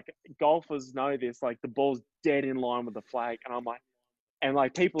it's like, golfers know this, like the ball's dead in line with the flag. And I'm like, and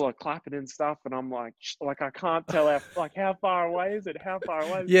like people are clapping and stuff. And I'm like, like, I can't tell how far away is it? How far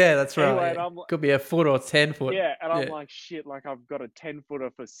away is it? Yeah, that's Anyway, right. and Yeah. I'm like, Could be a foot or 10 foot. yeah. And I'm Yeah. like, shit, like I've got a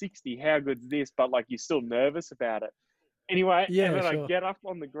 10-footer for 60. How good's this? But like, you're still nervous about it. Anyway, and Yeah, then I sure. get up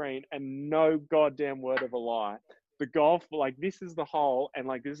on the green and no goddamn word of a lie. The golf, like this is the hole, and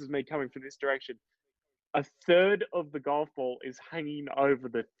like this is me coming from this direction. A third of the golf ball is hanging over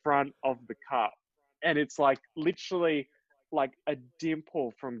the front of the cup. And it's like literally like a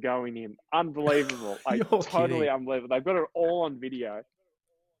dimple from going in. Unbelievable. Like You're totally kidding. unbelievable. They've got it all on video.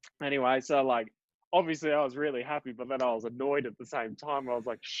 Anyway, so like obviously I was really happy, but then I was annoyed at the same time. I was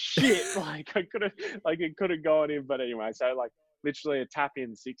like, shit, like I could have, like it could have gone in. But anyway, so like literally a tap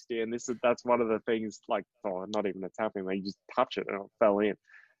in 60, and that's one of the things, like, oh, not even a tap in, like you just touch it and it fell in.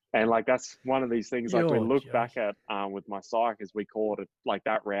 And like that's one of these things, like we You're look joking. back at with my psych, as we called it, like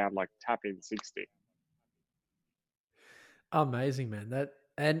that round, like tap in 60. Amazing, man. That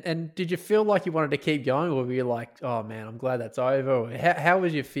and did you feel like you wanted to keep going, or were you like, oh man, I'm glad that's over? Or how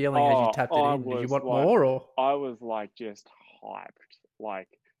was you feeling as you Oh, tapped it in? Did you want like, more, or I was like just hyped. Like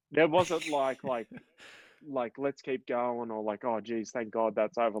there wasn't like let's keep going, or like, oh geez, thank God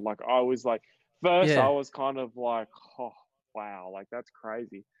that's over. Like I was like, first I yeah, was kind of like, oh wow, like that's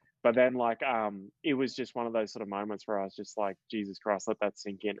crazy. But then like it was just one of those sort of moments where I was just like, Jesus Christ, let that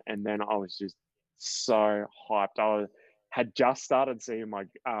sink in. And then I was just so hyped. Had just started seeing my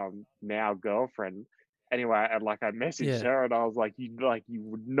now girlfriend. Anyway, and like I messaged yeah, her and I was like, you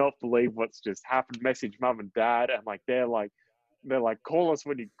would not believe what's just happened. Message mum and dad, and like they're like, call us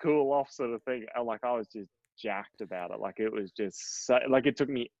when you cool off, sort of thing. And like I was just jacked about it. Like it was just so, like it took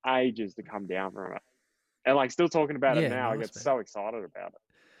me ages to come down from it. And like still talking about it yeah, now, I nice, get man. so excited about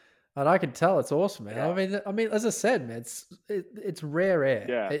And I can tell it's awesome, it. man. Yeah. I mean, as I said, man, it's rare air.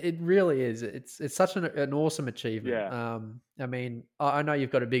 Yeah. It really is. It's such an awesome achievement. Yeah. I mean, I know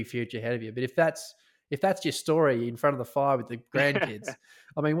you've got a big future ahead of you, but if that's your story in front of the fire with the grandkids,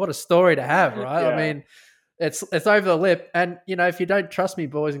 I mean, what a story to have, right? I Yeah. mean, it's over the lip, and you know, if you don't trust me,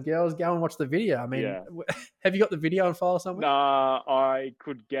 boys and girls, go and watch the video. I mean, Yeah. have you got the video on file somewhere? Nah, I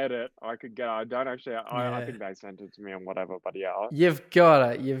could get it. I don't actually. I Yeah. think they sent it to me and whatever. But yeah. You've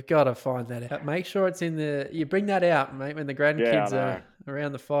got to find that out. Make sure it's in the. You bring that out, mate, when the Yeah, I grandkids know. are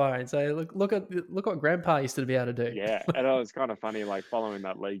around the fire, and say, look what Grandpa used to be able to do. Yeah, and it was kind of funny, like following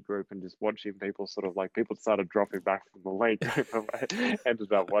that league group and just watching people sort of like people started dropping back from the league group. And I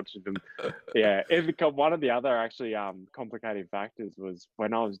ended up watching them. Yeah, one of the other actually complicating factors was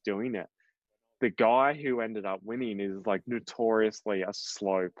when I was doing it, the guy who ended up winning is like notoriously a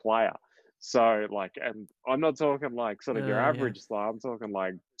slow player. So like, and I'm not talking like sort of your Yeah, average slow. I'm talking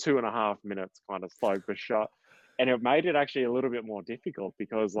like 2.5 minutes kind of slow per shot. And it made it actually a little bit more difficult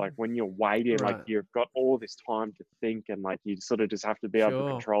because like when you're waiting, like right, you've got all this time to think, and like you sort of just have to be able to sure.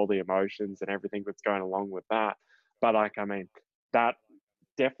 control the emotions and everything that's going along with that. But like, I mean, that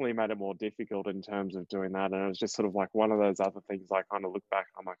definitely made it more difficult in terms of doing that. And it was just sort of like one of those other things I kind of look back,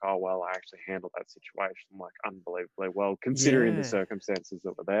 I'm like, oh, well, I actually handled that situation like unbelievably well, considering the Yeah, circumstances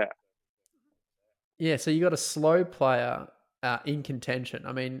that were there. yeah. So you got a slow player in contention.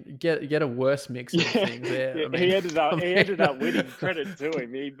 I mean, get a worse mix of Yeah, things there. yeah, I mean, he ended up winning. Credit to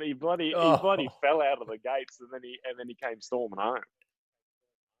him. He bloody oh. fell out of the gates, and then he came storming home.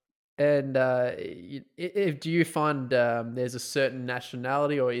 And if do you find there's a certain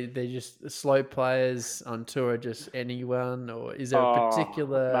nationality, or they're just slow players on tour, just anyone, or is there a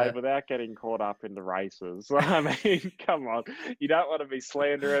Oh, mate, particular? without getting caught up in the races, I mean, come on, you don't want to be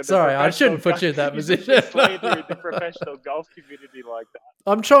slandering the Sorry, I professional. shouldn't put you in that You shouldn't be position. slandering the professional golf community like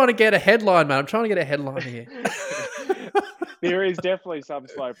I'm trying to get a headline, man. I'm trying to get a headline here. that. There is definitely some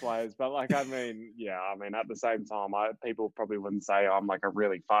slow players, but like, I mean, yeah, I mean, at the same time, people probably wouldn't say I'm like a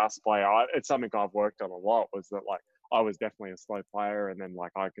really fast player. It's something I've worked on a lot. Was that like I was definitely a slow player, and then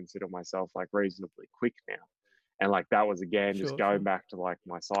like I consider myself like reasonably quick now. And like that was again just Sure, going sure. back to like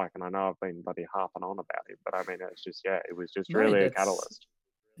my psych, and I know I've been bloody harping on about it, but I mean it's just, yeah, it was just Mate, really a that's catalyst.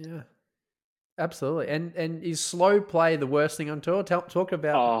 yeah, absolutely. And is slow play the worst thing on tour? Talk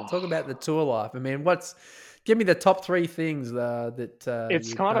Oh, about the tour life. I mean, give me the top three things that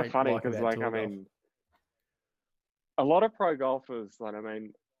it's you kind of don't funny like because about like I tour golf. mean a lot of pro golfers, like I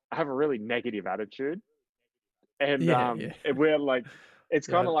mean, have a really negative attitude, and Yeah, yeah, we're like it's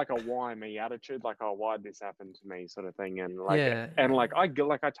kind yeah, of like a why me attitude, like, oh, why'd this happen to me sort of thing. yeah, And yeah, like I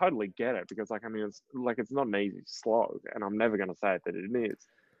totally get it, because like I mean it's not an easy slog, and I'm never going to say it that it is,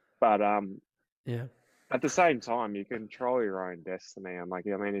 but yeah. at the same time, you control your own destiny. And like,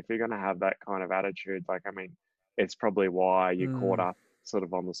 I mean, if you're going to have that kind of attitude, like, I mean, it's probably why you're caught Mm. up sort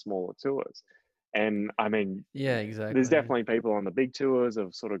of on the smaller tours. And I mean, Yeah, there's exactly. definitely people on the big tours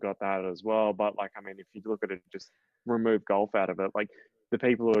have sort of got that as well. But like, I mean, if you look at it, just remove golf out of it, like the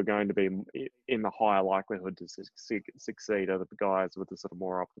people who are going to be in the higher likelihood to succeed are the guys with the sort of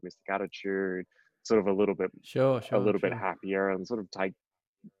more optimistic attitude, sort of Sure, a sure, little bit sure. happier, and sort of take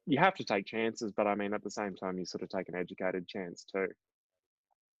you have to take chances, but I mean, at the same time, you sort of take an educated chance too.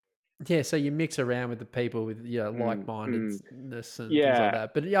 Yeah, so you mix around with the people with Mm, mm, like-mindedness and things like yeah,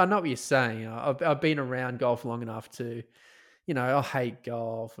 that. But yeah, I know what you're saying. I've been around golf long enough to, I hate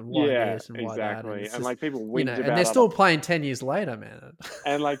golf and why yeah, this and why that, and exactly. it's And just, like people whinge and they're about other, still playing 10 years later, man.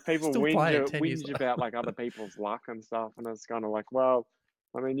 and like people Still playing 10 years whinge later. about like other people's luck and stuff, and it's kind of like, well,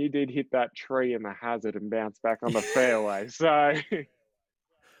 I mean, you did hit that tree in the hazard and bounce back on the fairway, so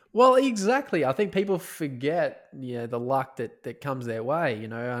Well, exactly. I think people forget, the luck that comes their way,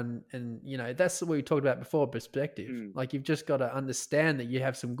 and that's what we talked about before, perspective. mm, Like you've just got to understand that you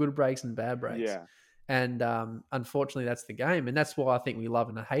have some good breaks and bad breaks, yeah, and unfortunately, that's the game, and that's why I think we love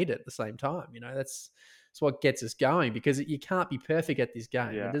and hate it at the same time. That's what gets us going because you can't be perfect at this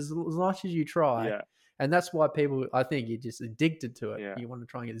game, yeah, and as much as you try, yeah, and that's why people, I think, you're just addicted to it. yeah, You want to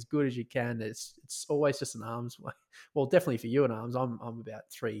try and get as good as you can. It's always just an arm's way. Well, definitely for you and arms. I'm about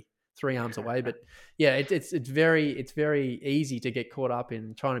three arms away, but yeah, it's very easy to get caught up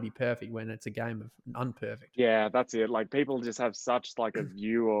in trying to be perfect when it's a game of unperfect. yeah. That's it. Like people just have such like a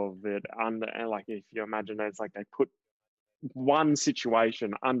view of it under, and like if you imagine it, it's like they put one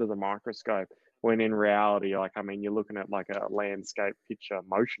situation under the microscope when in reality, like, I mean, you're looking at like a landscape picture,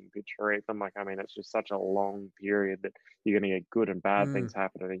 motion picture, even like, I mean, it's just such a long period that you're going to get good and bad Mm. things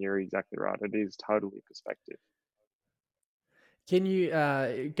happening. And you're exactly right. It is totally perspective. Can you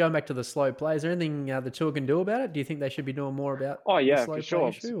going back to the slow play? Is there anything the tour can do about it? Do you think they should be doing more about Oh, the yeah, for slow play sure.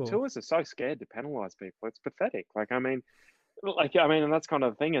 issue? Or Tours are so scared to penalize people. It's pathetic. I mean, and that's kind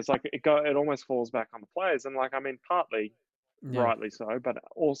of the thing. It's like it almost falls back on the players. And like, I mean, partly yeah, rightly so, but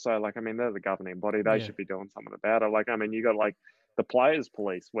also like, I mean, they're the governing body. They yeah, should be doing something about it. Like, I mean, you got like the players'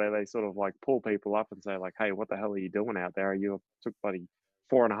 police where they sort of like pull people up and say like, "Hey, what the hell are you doing out there? You took bloody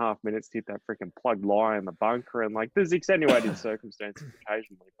 4.5 minutes to hit that freaking plugged lie in the bunker." And like, there's extenuating circumstances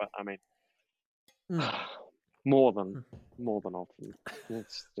occasionally, but I mean, mm, more than mm. more than often,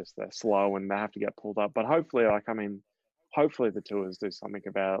 it's just they're slow and they have to get pulled up. But hopefully, like, I mean, hopefully the tours do something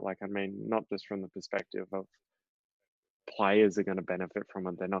about it. Like, I mean, not just from the perspective of players are going to benefit from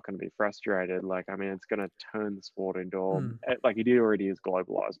it. They're not going to be frustrated. Like, I mean, it's going to turn the sport into, Mm. like, it already is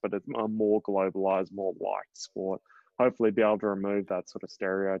globalized, but it's a more globalized, more liked sport. Hopefully, be able to remove that sort of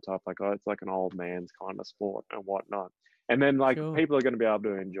stereotype, like, oh, it's like an old man's kind of sport and whatnot. And then, like, Sure. people are going to be able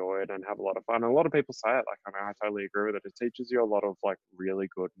to enjoy it and have a lot of fun. And a lot of people say it. Like, I mean, I totally agree with it. It teaches you a lot of, like, really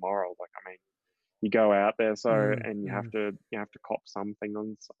good moral. Like, I mean, you go out there so Mm, and mm, you have to cop something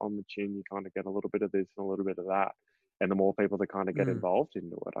on the chin. You kind of get a little bit of this and a little bit of that, and the more people that kind of get mm. involved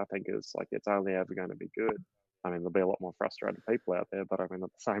into it, I think is like it's only ever going to be good. I mean, there'll be a lot more frustrated people out there, but I mean, at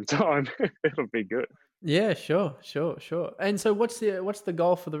the same time, it'll be good. Yeah, sure, sure, sure. And so, what's the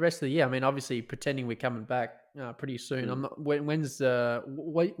goal for the rest of the year? I mean, obviously, pretending we're coming back pretty soon. I'm Mm. not. When's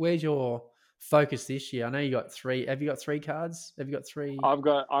where's your focus this year? I know you got three. Have you got three cards? Have you got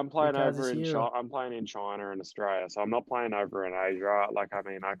I'm three playing cards over this in year? China. Or? I'm playing in China and Australia, so I'm not playing over in Asia. Like, I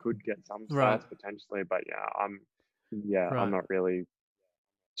mean, I could get some Right, starts potentially, but yeah, I'm right. not really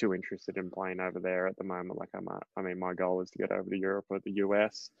too interested in playing over there at the moment. I mean, my goal is to get over to Europe or the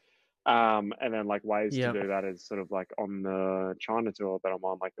US. And then like ways to Yeah, do that is sort of like on the China tour that I'm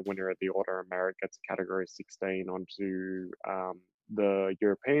on, like the winner of the Order of Merit gets category 16 onto the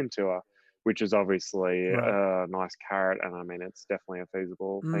European tour, which is obviously right. a nice carrot. And I mean, it's definitely a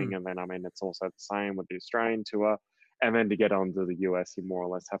feasible thing. Mm, And then, I mean, it's also the same with the Australian tour. And then to get onto the US, you more or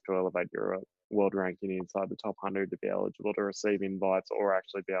less have to elevate your world ranking inside the top 100 to be eligible to receive invites or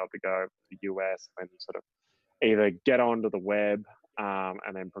actually be able to go to the US and then you sort of either get onto the web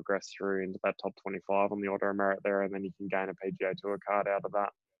and then progress through into that top 25 on the Order of Merit there, and then you can gain a PGA Tour card out of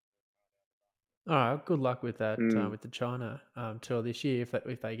that. all right. Good luck with that Mm, with the China tour this year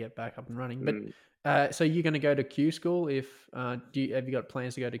if they get back up and running. But mm. so you're going to go to Q school if have you got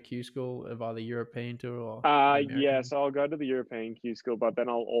plans to go to Q school of either European tour or the Yeah, American? so I'll go to the European Q school, but then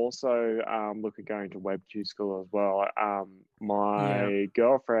I'll also look at going to Web Q school as well. Yeah. My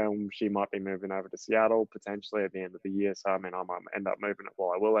girlfriend, she might be moving over to Seattle potentially at the end of the year. So, I mean, I might end up moving,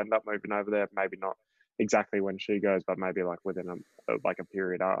 well, I will end up moving over there, maybe not exactly when she goes, but maybe like within a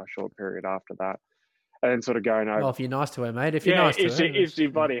period, a short period after that. and then sort of going over. Well, if you're nice to her, mate. If you're Yeah, nice to her, if she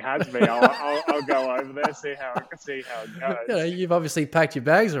bloody has me, I'll go over there, see how it goes. you know, you've obviously packed your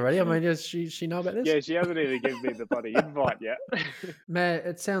bags already. I mean, does she know about this? Yeah, she hasn't even given me the bloody invite yet. Man,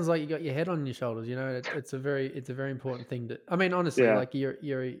 it sounds like you got your head on your shoulders. You know, it's a very important thing to. I mean, honestly, Yeah. like you're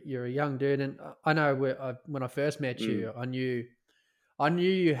a young dude, and I know when I first met you, I knew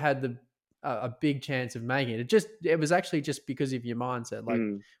you had a big chance of making it. It was actually just because of your mindset.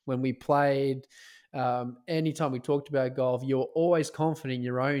 Like when we played, anytime we talked about golf, you were always confident in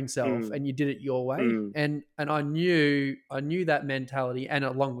your own self, and you did it your way. And I knew that mentality, and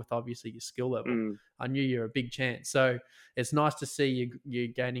along with obviously your skill level, I knew you're a big chance. So it's nice to see you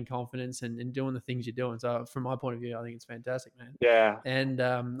gaining confidence and doing the things you're doing. So from my point of view, I think it's fantastic, man. Yeah. And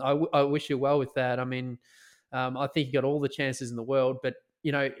I wish you well with that. I mean, I think you got all the chances in the world, but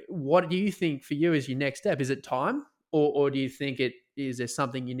you know, what do you think for you is your next step? Is it time, or do you think is there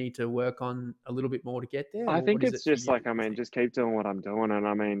something you need to work on a little bit more to get there? I think what is it's it for just you, like, I you mean, think? just keep doing what I'm doing. And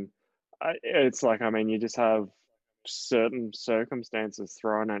I mean, it's like, I mean, you just have certain circumstances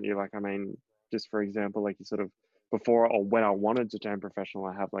thrown at you. Like, I mean, just for example, like you sort of, before or when I wanted to turn professional,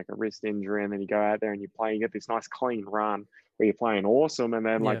 I have like a wrist injury, and then you go out there and you play, you get this nice clean run where you're playing awesome. And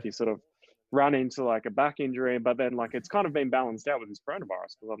then like you sort of run into like a back injury, but then like it's kind of been balanced out with this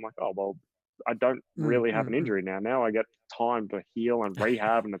coronavirus, because I'm like, oh, well, I don't really have an injury now. Now I get time to heal and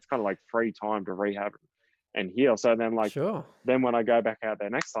rehab, and it's kind of like free time to rehab and heal. So then like, Sure. then when I go back out there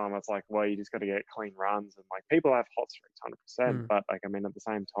next time, it's like, well, you just got to get clean runs, and like people have hot streaks 100%, but like, I mean, at the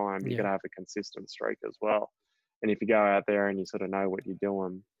same time, you got to have a consistent streak as well. And if you go out there and you sort of know what you're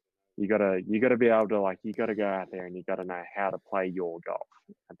doing, you gotta be able to, like, you gotta go out there and you gotta know how to play your golf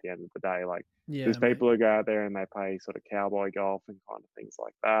at the end of the day. Like, there's people who go out there and they play sort of cowboy golf and kind of things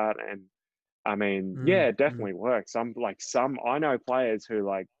like that. And I mean, yeah, it definitely works. Some I know players who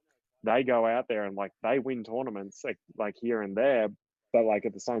like, they go out there and like they win tournaments like here and there, but like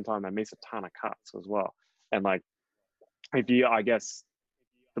at the same time they miss a ton of cuts as well. And like, I guess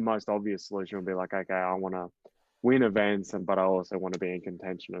the most obvious solution would be like, okay, I want to win events, but I also want to be in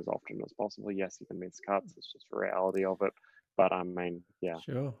contention as often as possible. Yes, you can miss cuts. It's just the reality of it. But I mean, yeah,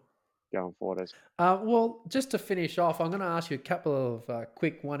 sure. Going forward is. Well, just to finish off, I'm going to ask you a couple of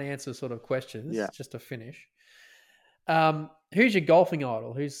quick one-answer sort of questions, just to finish. Who's your golfing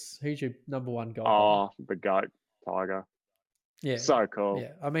idol? Who's your number one golfer? Oh, the GOAT, Tiger. Yeah, so cool.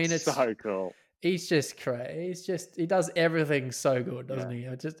 Yeah, I mean, it's so cool. He's just crazy. He does everything so good, doesn't he?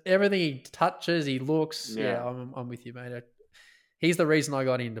 Just everything he touches, he looks. Yeah, I'm with you, mate. He's the reason I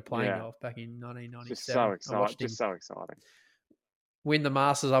got into playing golf back in 1997. Just so exciting. Just so exciting. Win the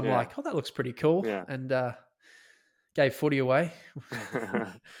Masters. I'm like, oh, that looks pretty cool. Yeah. And gave footy away.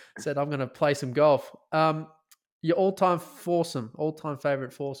 Said, I'm going to play some golf. Your all-time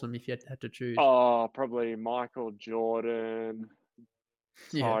favorite foursome, if you had to choose. Oh, probably Michael Jordan,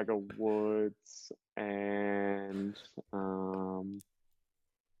 Tiger Woods, and I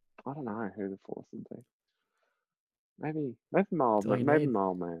don't know who the fourth would be. Maybe my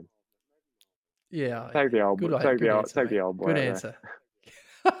old man. Yeah, take the old boy. Take the old boy. Good answer.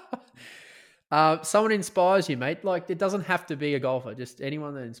 Someone inspires you, mate. Like, it doesn't have to be a golfer. Just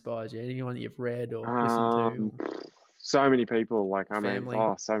anyone that inspires you. Anyone that you've read or listened to. So many people. Like, I family.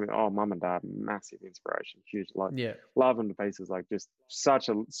 mean, mum and dad, massive inspiration, huge. Like, yeah, love them to pieces. Like, just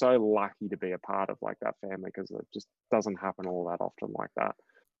so lucky to be a part of like that family, because it just doesn't happen all that often like that.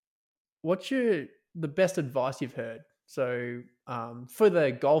 What's the best advice you've heard? So, for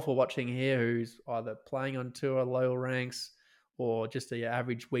the golfer watching here who's either playing on tour, lower ranks, or just the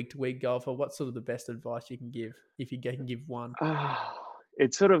average week-to-week golfer, what's sort of the best advice you can give, if you can give one?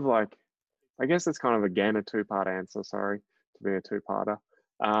 It's sort of like, I guess it's kind of, again, a two-part answer. Sorry to be a two-parter.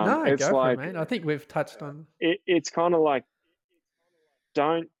 No, it's go like, for it, man. I think we've touched on It's kind of like,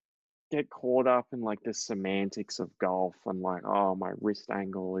 don't get caught up in like the semantics of golf and like, oh, my wrist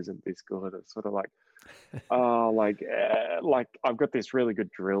angle isn't this good. It's sort of like, like I've got this really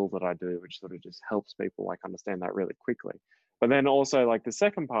good drill that I do, which sort of just helps people like understand that really quickly. But then also, like, the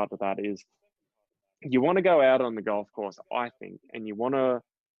second part of that is, you want to go out on the golf course, I think, and you want to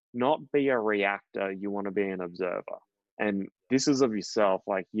not be a reactor. You want to be an observer. And this is of yourself.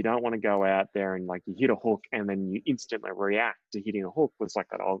 Like, you don't want to go out there and like you hit a hook and then you instantly react to hitting a hook. It's like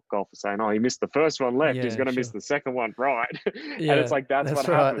that old golfer saying, oh, he missed the first one left. He's going to miss the second one right. And it's like, that's what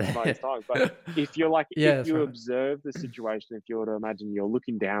happens most times. But if you're like, if you observe the situation, if you were to imagine you're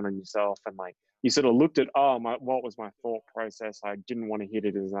looking down on yourself and like, you sort of looked at, what was my thought process? I didn't want to hit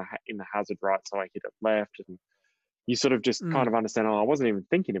it in the hazard right, so I hit it left. And you sort of just kind of understand, I wasn't even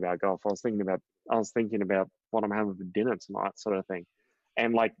thinking about golf. I was thinking about what I'm having for dinner tonight, sort of thing.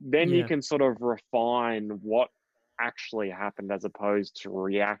 And like, then you Yeah. can sort of refine what actually happened as opposed to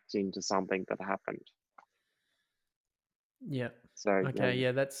reacting to something that happened. Yeah. So Okay.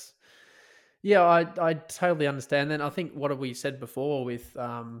 Yeah. Yeah. I totally understand. Then I think what we said before with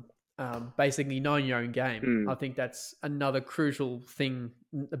basically knowing your own game. I think that's another crucial thing.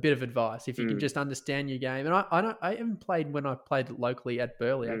 A bit of advice if you can just understand your game. And I even played when I played locally at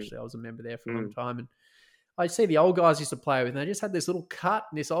Burleigh. Actually, I was a member there for a long time, and I see the old guys used to play with, and they just had this little cut,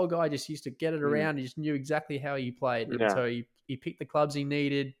 and this old guy just used to get it around. He just knew exactly how he played, and yeah, so he picked the clubs he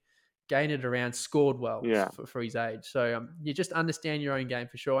needed, gained it around, scored well yeah, for his age. So you just understand your own game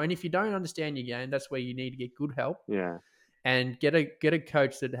for sure. And if you don't understand your game, that's where you need to get good help yeah, and get a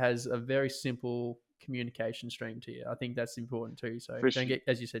coach that has a very simple communication stream to you. I think that's important too. So for don't sure. get,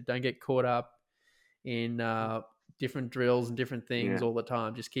 as you said, don't get caught up in different drills and different things Yeah, all the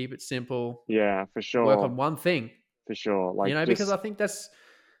time. Just keep it simple. yeah, for Work sure, on one thing, for sure. Like, because just I think that's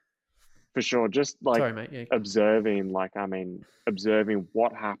for sure, just like sorry, mate. Yeah. observing, like, I mean, observing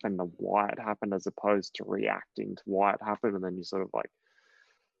what happened and why it happened, as opposed to reacting to why it happened, and then you sort of like,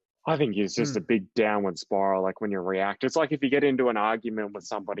 I think it's just a big downward spiral. Like when you react, it's like if you get into an argument with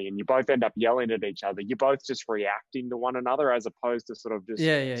somebody and you both end up yelling at each other, you're both just reacting to one another, as opposed to sort of just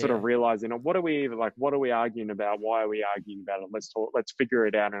Yeah. of realizing, oh, what are we like? What are we arguing about? Why are we arguing about it? Let's talk. Let's figure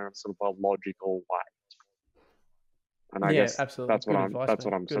it out in a sort of a logical way. And I Yeah, guess absolutely. Good advice, that's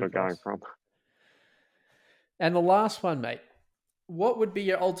mate. what I'm Good sort of going advice. from. And the last one, mate. What would be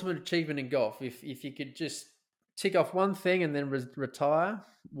your ultimate achievement in golf if you could just tick off one thing and then retire?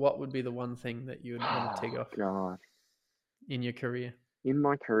 What would be the one thing that you would want to tick off God, in your career? in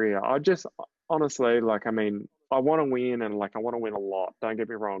my career, I just honestly, like, I mean, I want to win, and like I want to win a lot. Don't get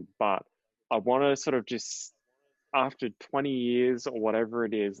me wrong, but I want to sort of just, after 20 years or whatever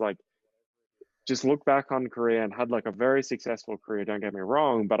it is, like, just look back on career and had like a very successful career. Don't get me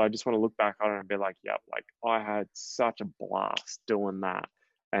wrong, but I just want to look back on it and be like, yep, like I had such a blast doing that,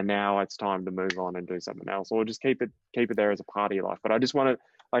 and now it's time to move on and do something else, or just keep it there as a party life. But I just want to,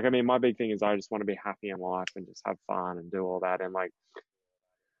 like, I mean, my big thing is I just want to be happy in life and just have fun and do all that, and like,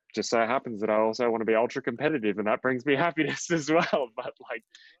 just so happens that I also want to be ultra competitive, and that brings me happiness as well. But like,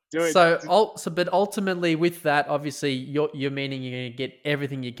 But ultimately, with that, obviously, you're meaning you're going to get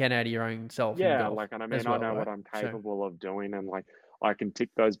everything you can out of your own self in yeah, golf like, and I as mean, I well, know right? what I'm So capable of doing, and like, I can tick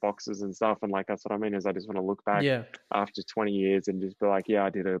those boxes and stuff. And like, that's what I mean, is I just want to look back yeah, after 20 years and just be like, yeah, I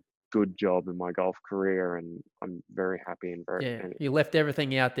did a good job in my golf career, and I'm very happy and very, yeah, and you left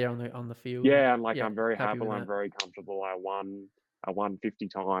everything out there on the field, and yeah, and like, yeah, I'm very happy happy, with I'm very comfortable. I won 50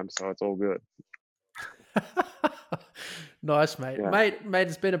 times, so it's all good. that. Nice, mate. Yeah, Mate,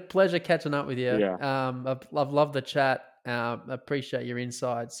 it's been a pleasure catching up with you. yeah, I've loved the chat. Appreciate your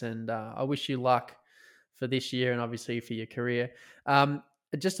insights, and I wish you luck for this year and obviously for your career.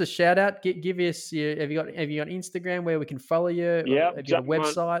 Just a shout out. Give us your. Have you got Instagram where we can follow you? yeah. Have you got a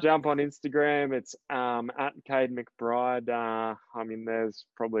website? Jump on Instagram. It's at Cade McBride. I mean, there's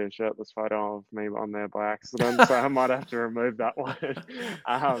probably a shirtless photo of me on there by accident, so I might have to remove that one.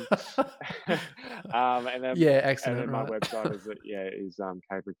 And then Yeah, excellent. my Right. website is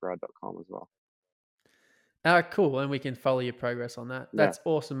cademcbride.com as well. Cool, and we can follow your progress on that. Yeah, That's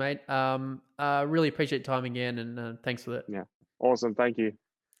awesome, mate. Really appreciate your time again, and thanks for that. yeah, awesome. Thank you.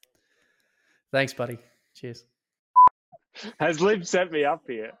 Thanks, buddy. Cheers. Has Liv set me up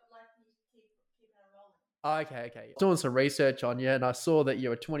here? Okay. Doing some research on you, and I saw that you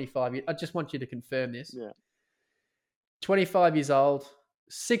were 25 years. I just want you to confirm this. Yeah. 25 years old,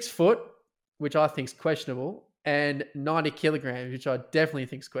 6 foot, which I think is questionable, and 90 kilograms, which I definitely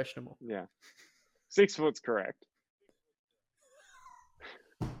think is questionable. Yeah. 6 foot's correct.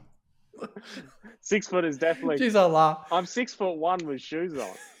 6 foot is definitely. Jeez, I laugh. I'm 6'1" with shoes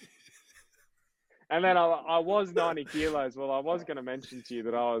on. And then I was 90 kilos. Well, I was going to mention to you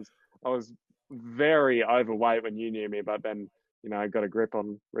that I was very overweight when you knew me, but then, I got a grip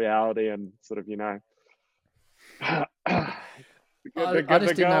on reality and sort of, I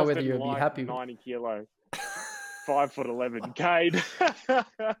just didn't know whether you'd be happy with 90 kilo, 5'11" Cade.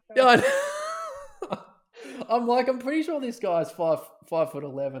 Yeah, I'm pretty sure this guy's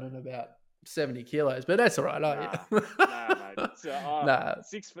 5'11" and about 70 kilos, but that's all right. Nah, mate. So, Nah,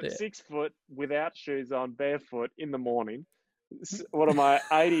 6 foot without shoes on, barefoot in the morning. What am I?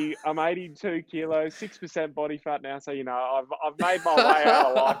 80. I'm 82 kilos, 6% body fat now. So I've made my way out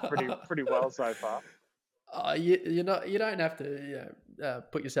of life pretty well so far. You don't have to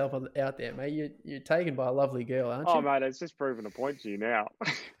put yourself out there, mate. You're taken by a lovely girl, aren't you? Oh, mate, it's just proven a point to you now.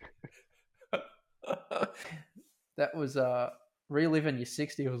 That was reliving your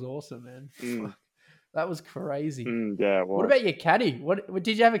 60 was awesome, man. That was crazy. Yeah, it What was. about your caddy? What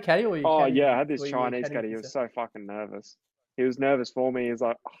did you have a caddy or your Oh caddy? yeah, I had this or you were Chinese caddying caddy. He for was so fucking nervous. He was nervous for me. He was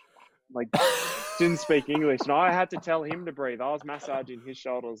like didn't speak English, and I had to tell him to breathe. I was massaging his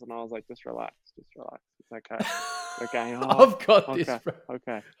shoulders, and I was like, "Just relax, just relax. It's okay, it's okay." Oh, I've got this, okay, bro.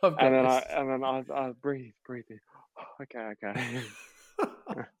 okay. I've got this. I breathe in. Okay.